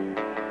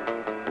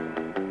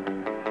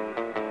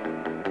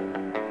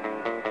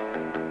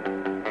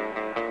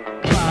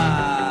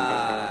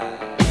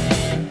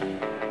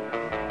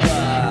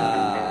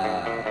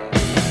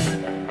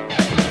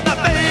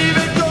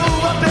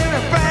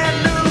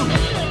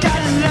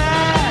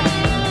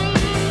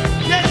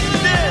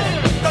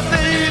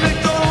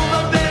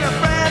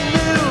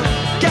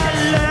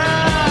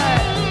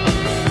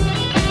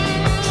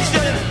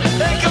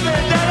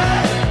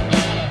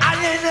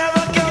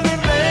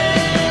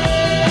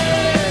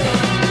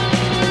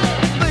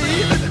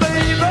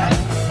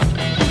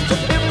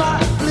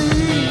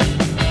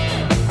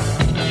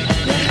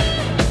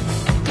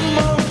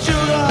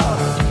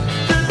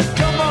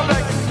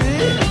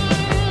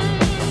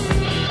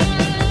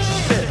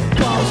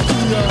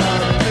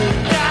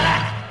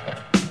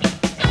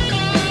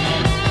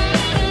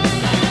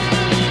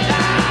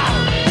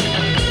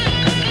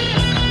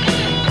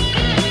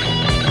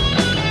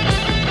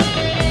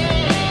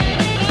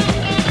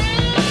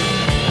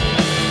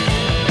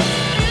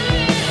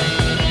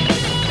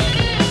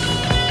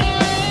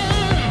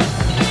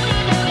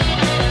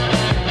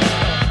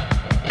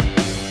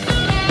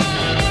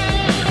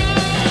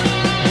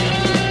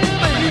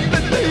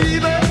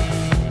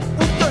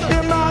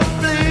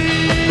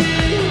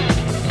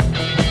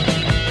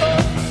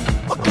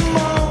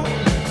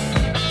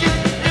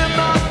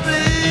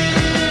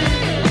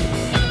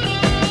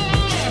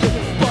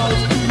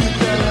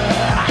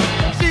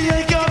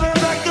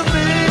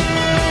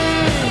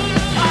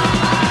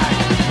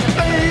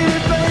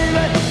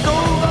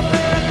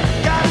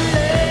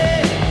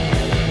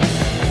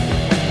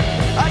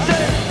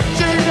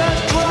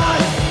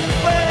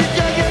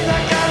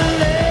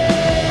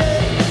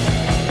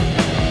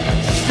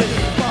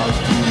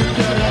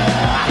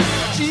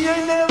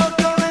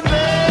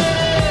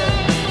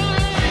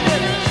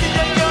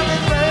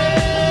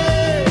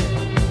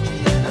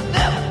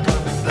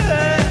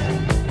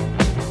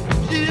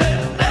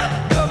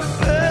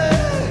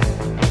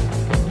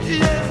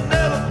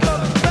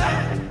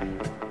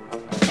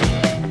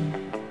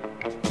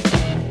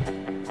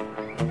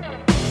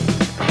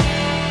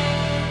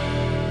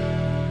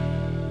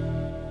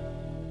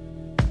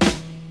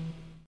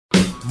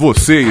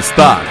 Você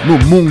está no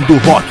Mundo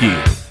Rock.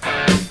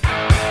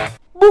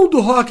 Mundo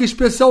Rock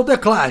Especial The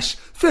Clash.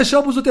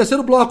 Fechamos o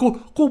terceiro bloco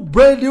com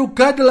Brand New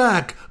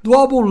Cadillac, do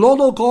álbum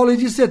London Calling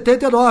de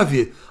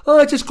 79.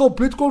 Antes,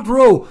 Complete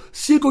Control,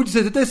 single de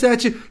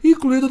 77,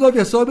 incluído na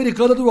versão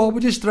americana do álbum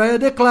de estreia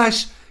The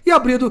Clash. E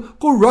abrindo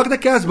com Rock the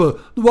Casbah,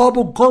 do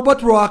álbum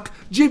Combat Rock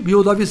de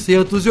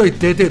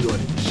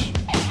 1982.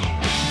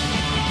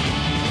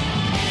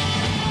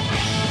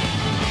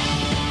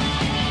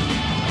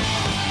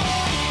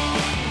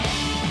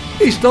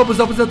 Estamos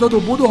apresentando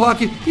o Mundo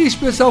Rock, em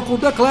especial com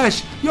The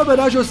Clash, em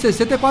homenagem aos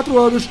 64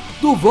 anos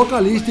do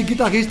vocalista e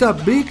guitarrista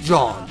Mick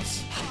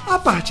Jones. A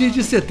partir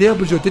de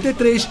setembro de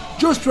 83,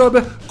 Joe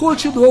Strummer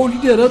continuou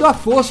liderando a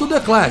força do The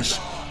Clash.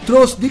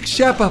 Trouxe Nick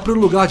Shepard para o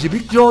lugar de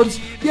Mick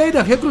Jones e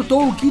ainda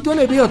recrutou um quinto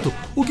elemento,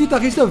 o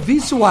guitarrista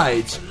Vince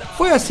White.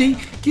 Foi assim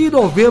que em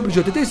novembro de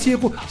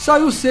 85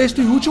 saiu o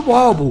sexto e último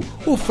álbum,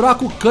 o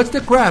fraco Cut the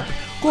Crap,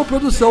 com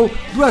produção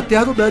do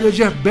eterno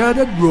manager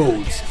Bernard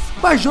Rhodes.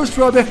 Mas Joe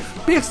Strummer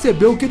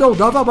percebeu que não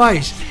dava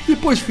mais e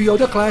pôs fim ao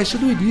The Clash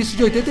no início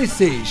de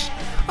 86.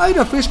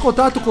 Ainda fez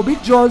contato com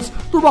Mick Jones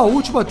numa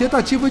última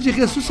tentativa de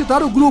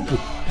ressuscitar o grupo,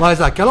 mas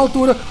naquela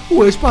altura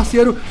o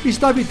ex-parceiro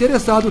estava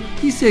interessado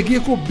em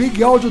seguir com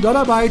Big Audio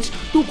Dynamite,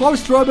 do qual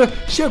Strummer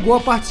chegou a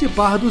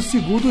participar do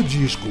segundo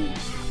disco.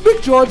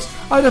 Mick Jones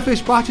ainda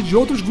fez parte de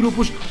outros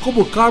grupos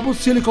como Carbon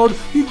Silicon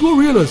e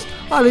Gorillaz,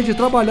 além de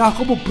trabalhar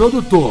como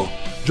produtor.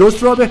 Joe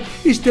Strummer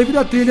esteve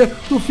na trilha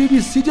do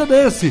filme Sid and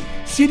Nancy,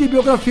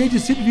 cinebiografia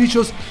de Sid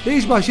Vicious,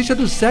 ex-baixista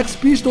dos Sex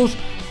Pistols,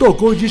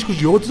 tocou em discos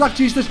de outros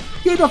artistas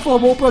e ainda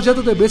formou o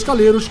projeto The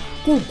Mescaleiros,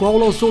 com o qual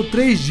lançou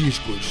 3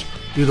 discos.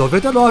 Em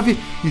 99,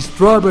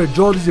 Strummer,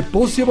 Jones e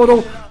Paul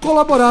Simonon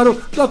colaboraram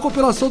na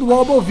compilação do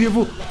álbum ao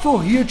vivo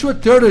From Here to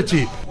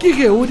Eternity, que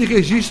reúne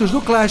registros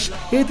do Clash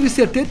entre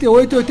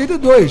 78 e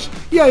 82,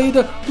 e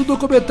ainda do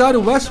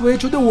documentário West Way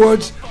to the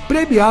Worlds,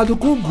 premiado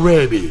com um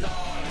Grammy.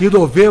 Em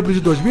novembro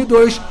de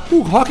 2002, o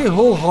Rock and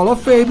Roll Hall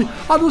of Fame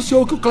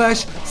anunciou que o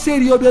Clash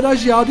seria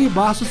homenageado em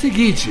março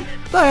seguinte.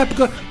 Na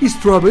época,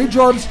 Strummer e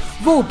Jones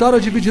voltaram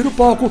a dividir o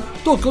palco,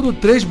 tocando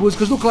 3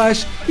 músicas do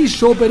Clash em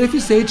show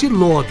beneficente em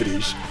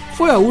Londres.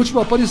 Foi a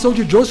última aparição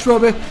de Joe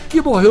Strummer, que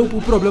morreu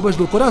por problemas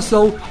no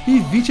coração em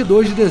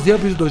 22 de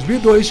dezembro de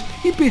 2002,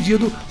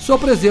 impedindo sua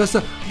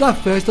presença na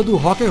festa do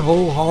Rock and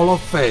Roll Hall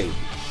of Fame.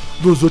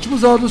 Nos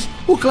últimos anos,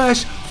 o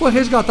Clash foi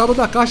resgatado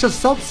da caixa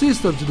Sound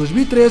System de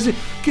 2013,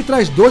 que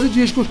traz 12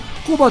 discos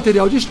com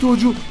material de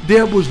estúdio,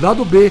 demos,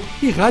 lado B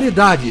e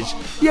raridades,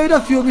 e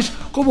ainda filmes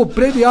como o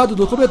premiado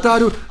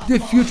documentário The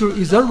Future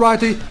is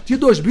Unwritten de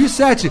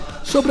 2007,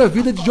 sobre a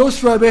vida de Joe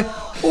Strummer,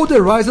 ou The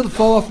Rise and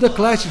Fall of the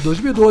Clash de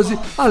 2012,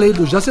 além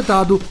do já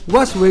citado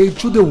West Way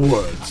to the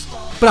Worlds.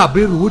 Para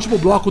abrir o último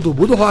bloco do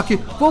Mundo Rock,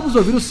 vamos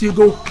ouvir o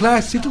single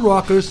Clash City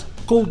Rockers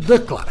com The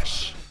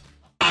Clash.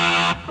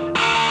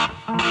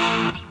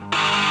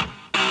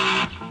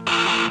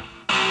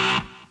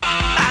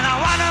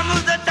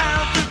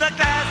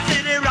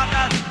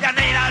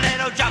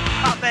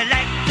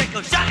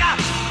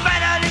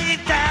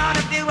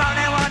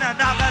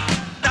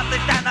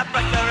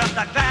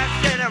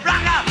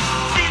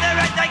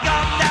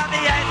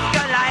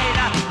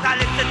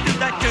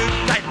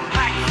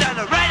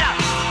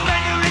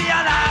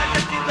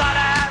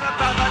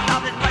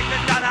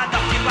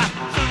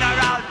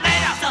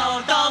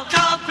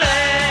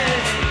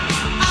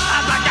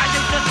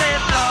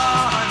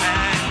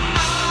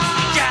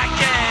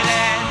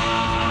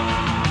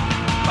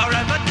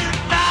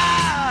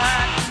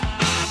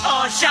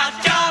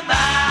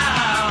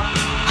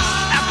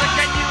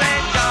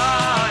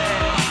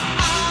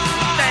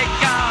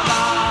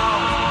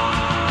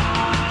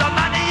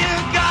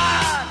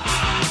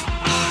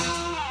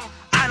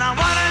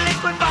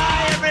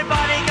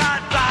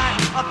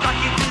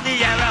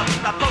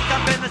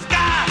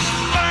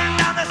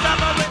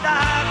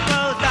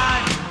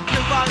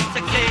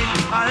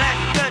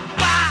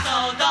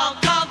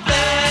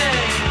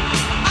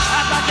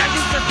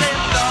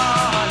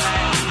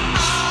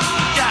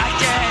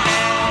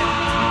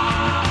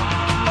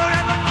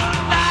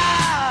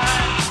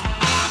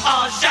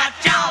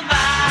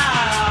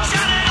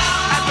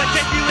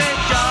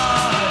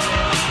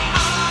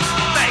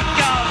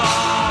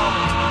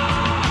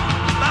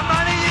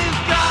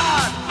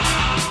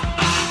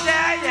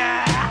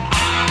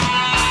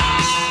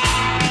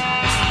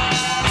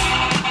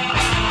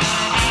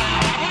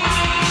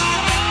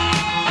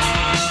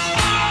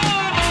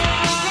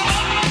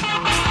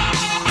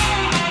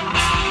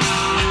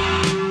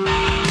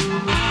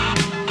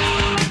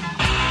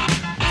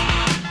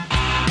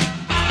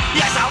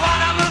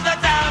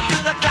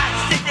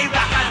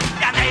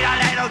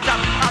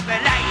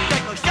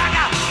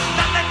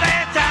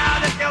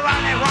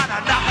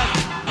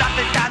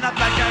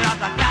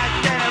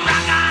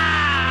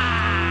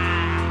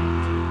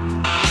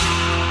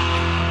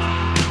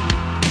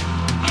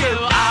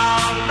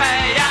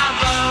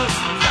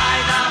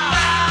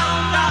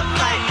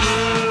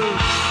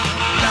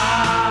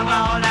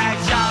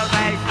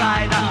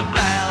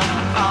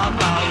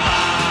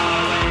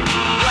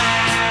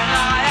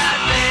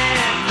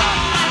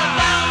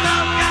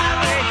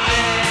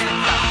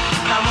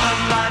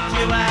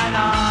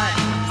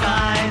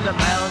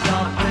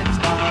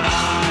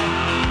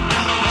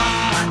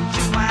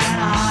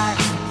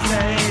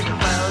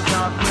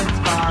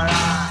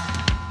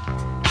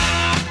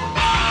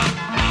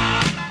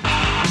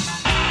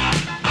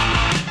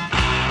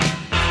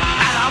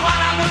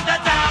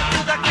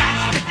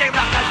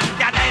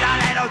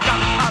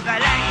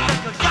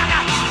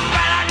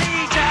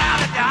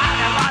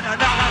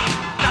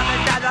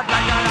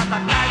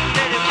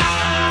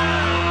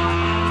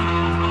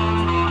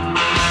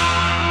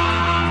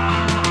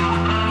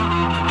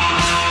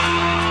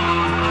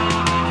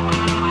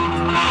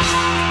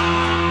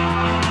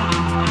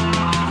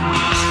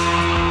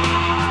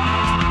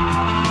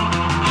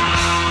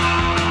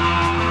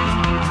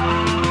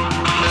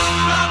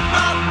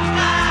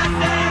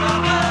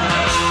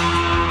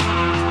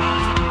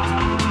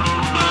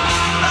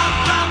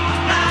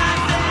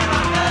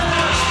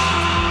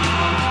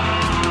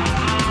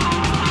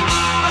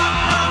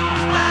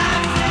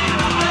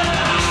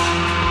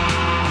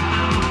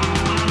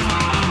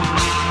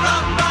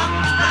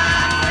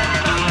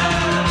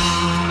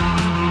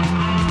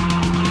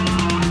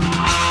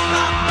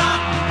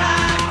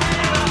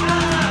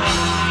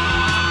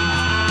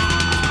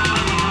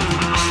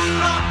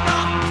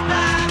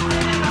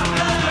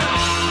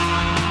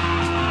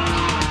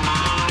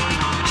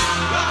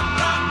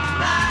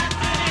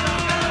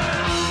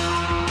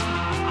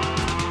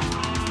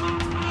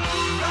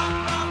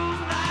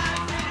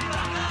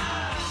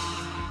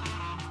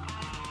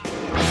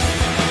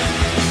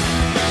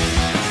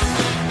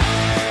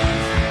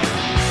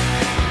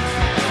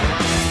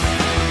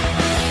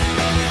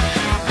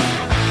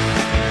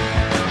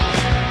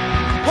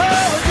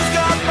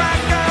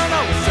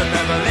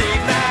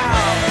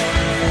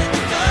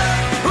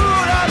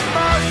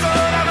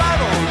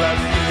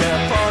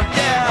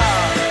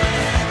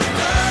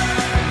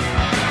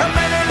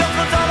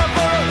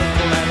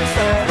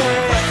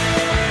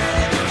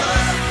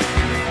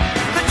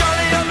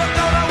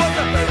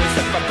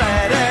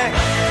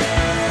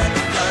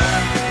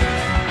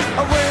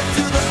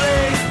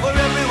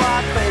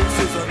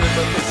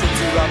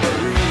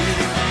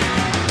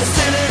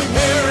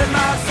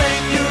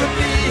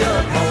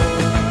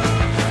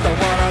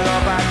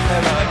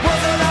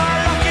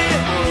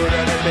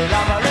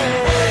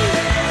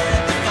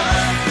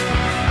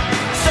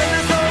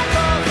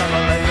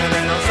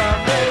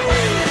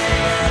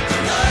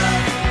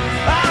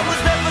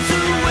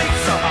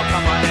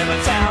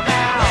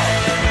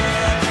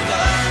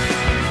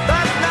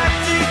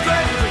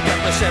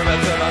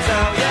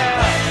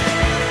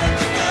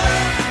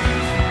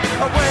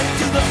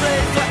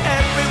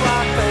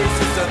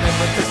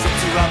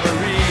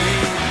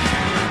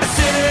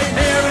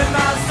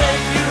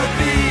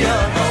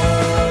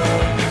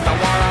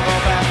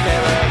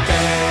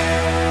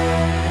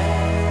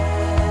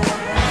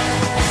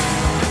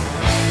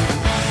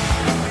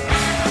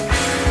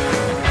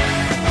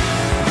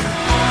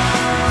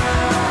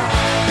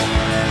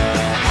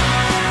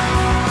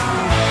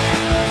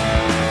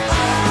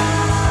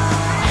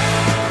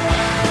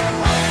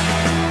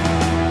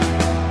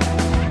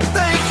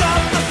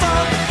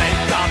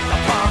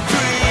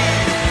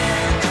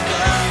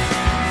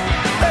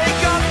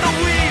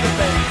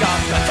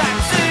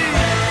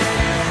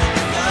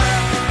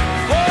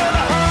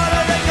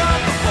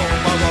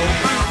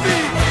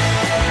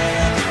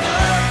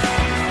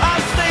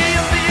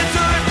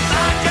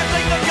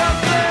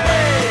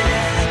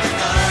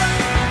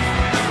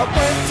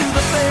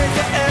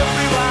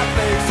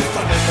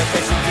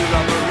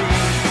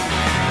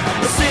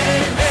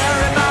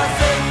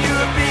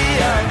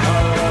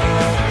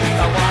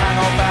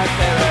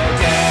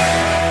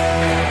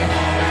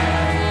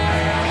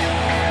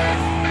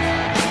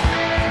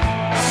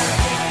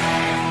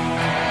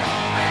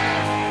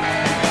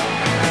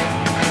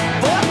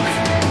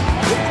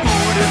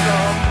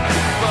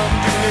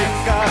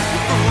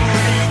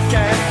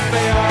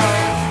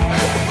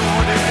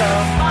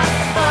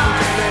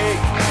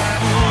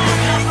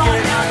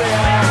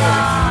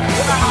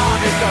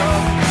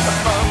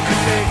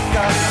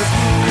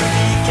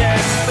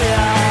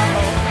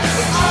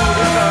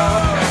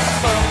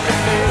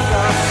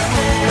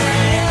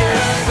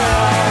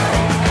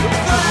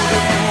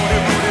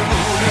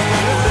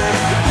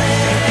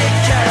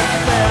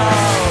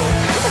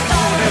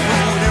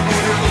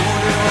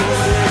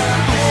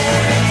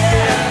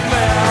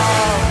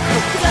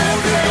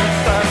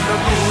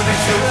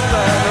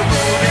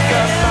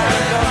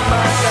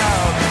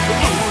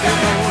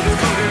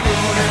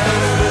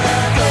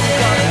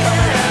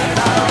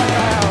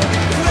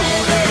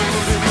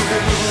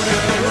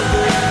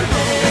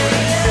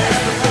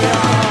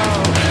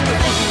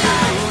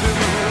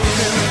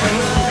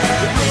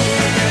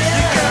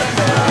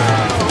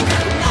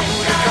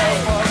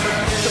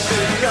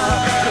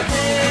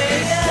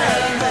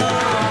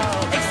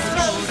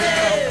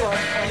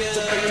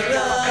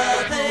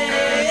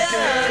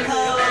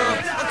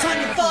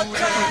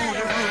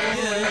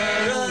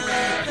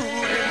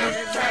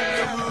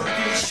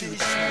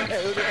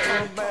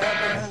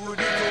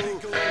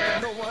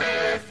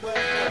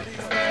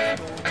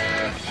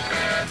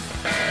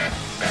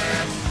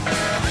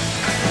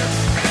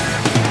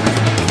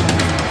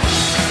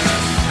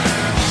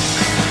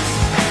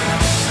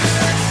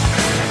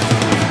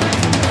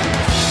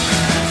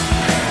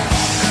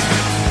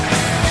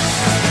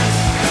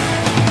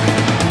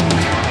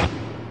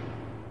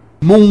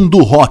 Mundo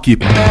Rock.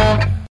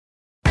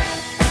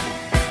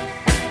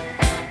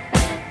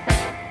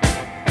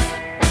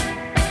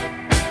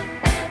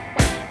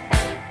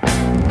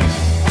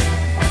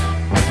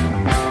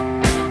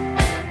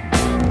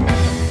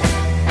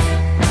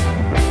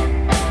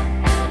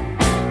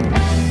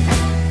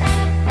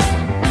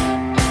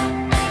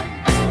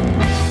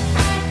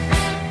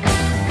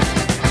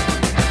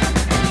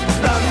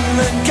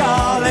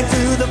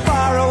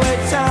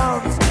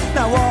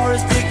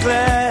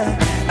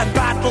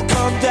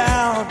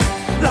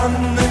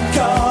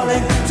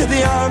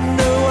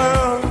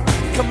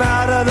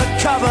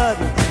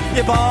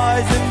 You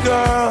boys and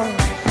girls,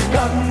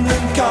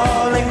 London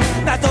calling.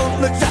 Now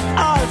don't look to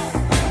us.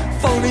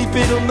 Phony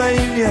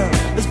Beatlemania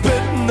has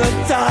bitten the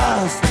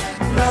dust.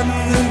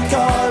 London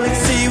calling.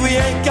 See, we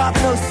ain't got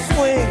no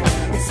swing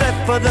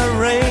except for the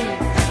rain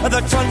and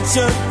the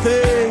truncheon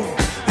thing.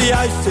 The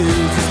ice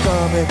age is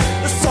coming.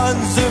 The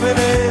sun's zooming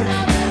in.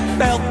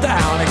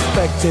 Meltdown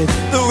expected.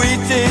 The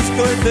wheat is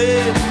going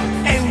thin.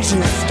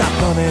 Engines stop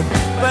running,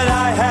 but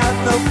I have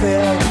no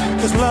fear,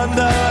 'cause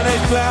London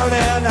is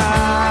drowning. I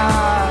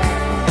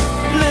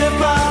live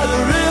by the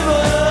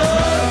river,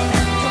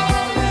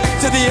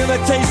 to the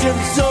imitation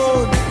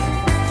zone.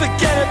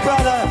 Forget it,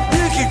 brother,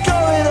 you can go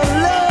it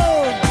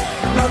alone.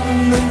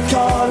 London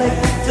calling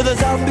to the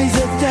zombies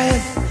of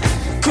death.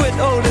 Quit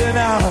holding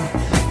out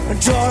and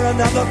draw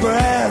another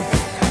breath.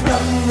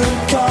 London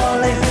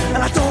calling,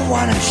 and I don't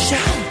wanna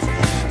shout,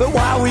 but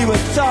while we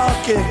were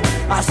talking,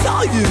 I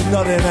saw you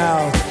nodding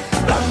out.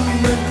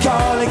 London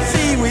calling,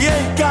 see, we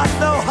ain't got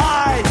no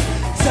hide,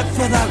 except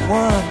for that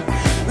one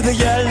with the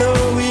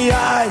yellowy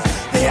eyes.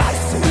 The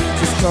ice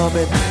age is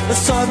coming, the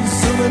sun's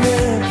zooming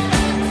in.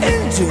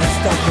 Engines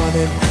stop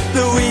running,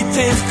 the wheat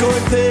is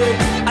going big.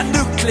 A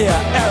nuclear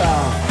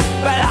error,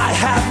 but I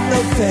have no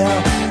fear,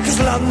 'cause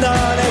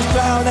London is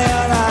drowning.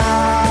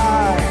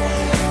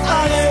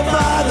 I live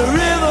by the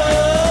river.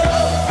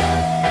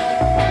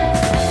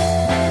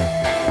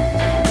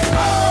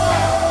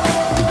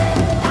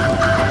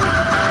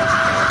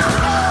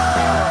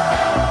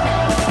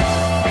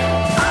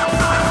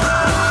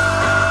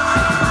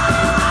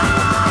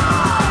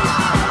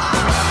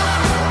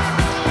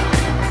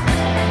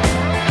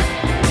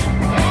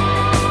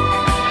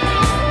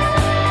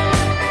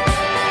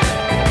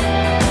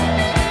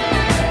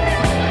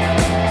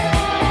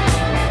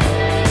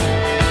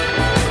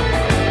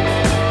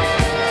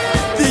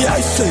 The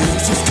ice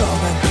is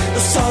coming, the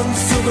sun's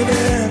zooming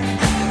in.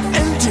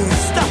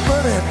 Engines stop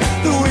running,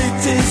 the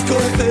wheat is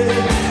going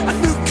thin. A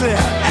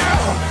nuclear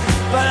error,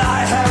 but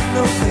I have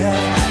no fear,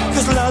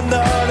 'cause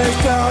London is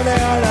drowning.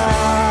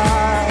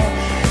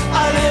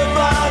 I live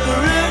by the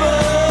river.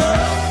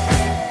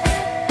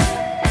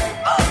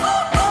 Oh,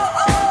 oh, oh,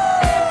 oh.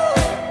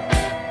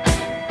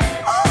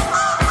 Oh, oh,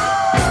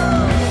 oh.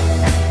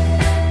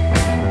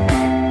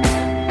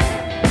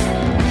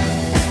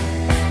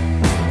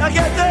 Now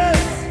get this.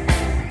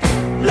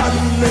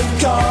 London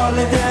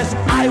calling, yes,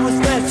 I was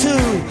there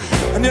too.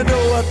 And you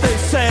know what they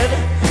said?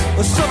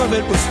 Well, some of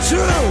it was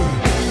true.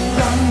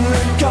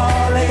 London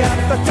calling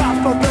at the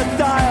top of the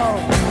dial.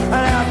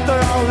 And after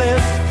all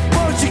this,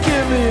 won't you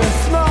give me a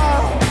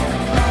smile?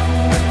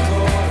 London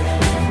calling.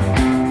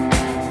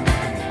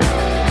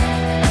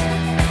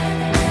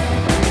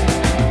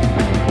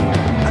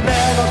 I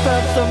never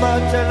felt so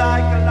much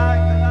alike.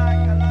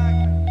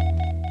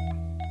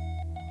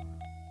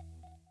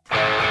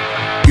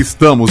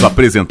 Estamos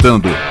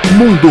apresentando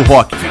Mundo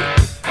Rock.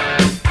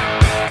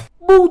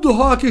 Mundo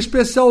Rock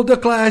Especial The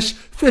Clash.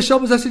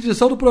 Fechamos essa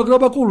edição do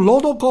programa com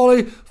London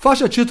Calling,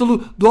 faixa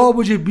título do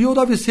álbum de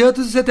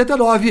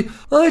 1979.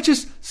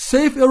 Antes,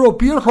 Safe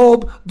European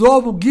Home, do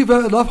álbum Give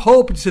Enough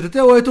Hope, de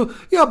 78.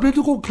 E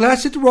abrindo com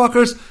Classic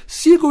Rockers,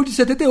 single de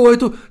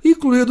 78,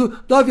 incluído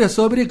na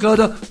versão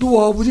americana do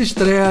álbum de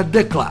estreia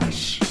The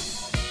Clash.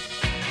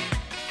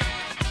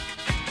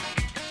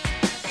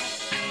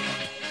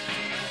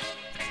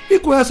 E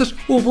com essas,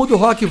 o Mundo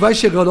Rock vai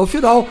chegando ao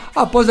final,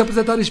 após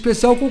apresentar em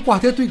especial com o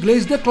quarteto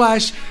inglês The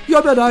Clash, em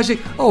homenagem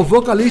ao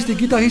vocalista e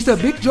guitarrista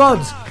Mick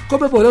Jones,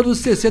 comemorando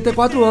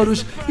 64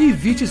 anos em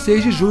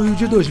 26 de junho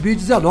de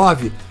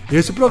 2019.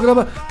 Esse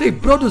programa tem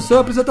produção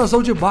e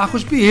apresentação de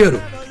Marcos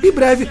Pinheiro. Em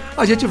breve,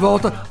 a gente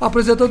volta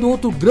apresentando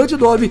outro grande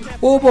nome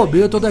ou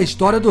momento da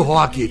história do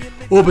rock.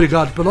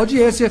 Obrigado pela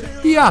audiência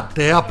e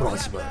até a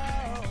próxima.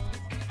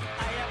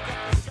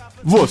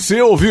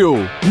 Você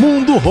ouviu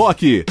Mundo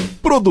Rock.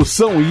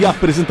 Produção e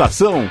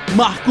apresentação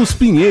Marcos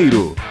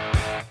Pinheiro.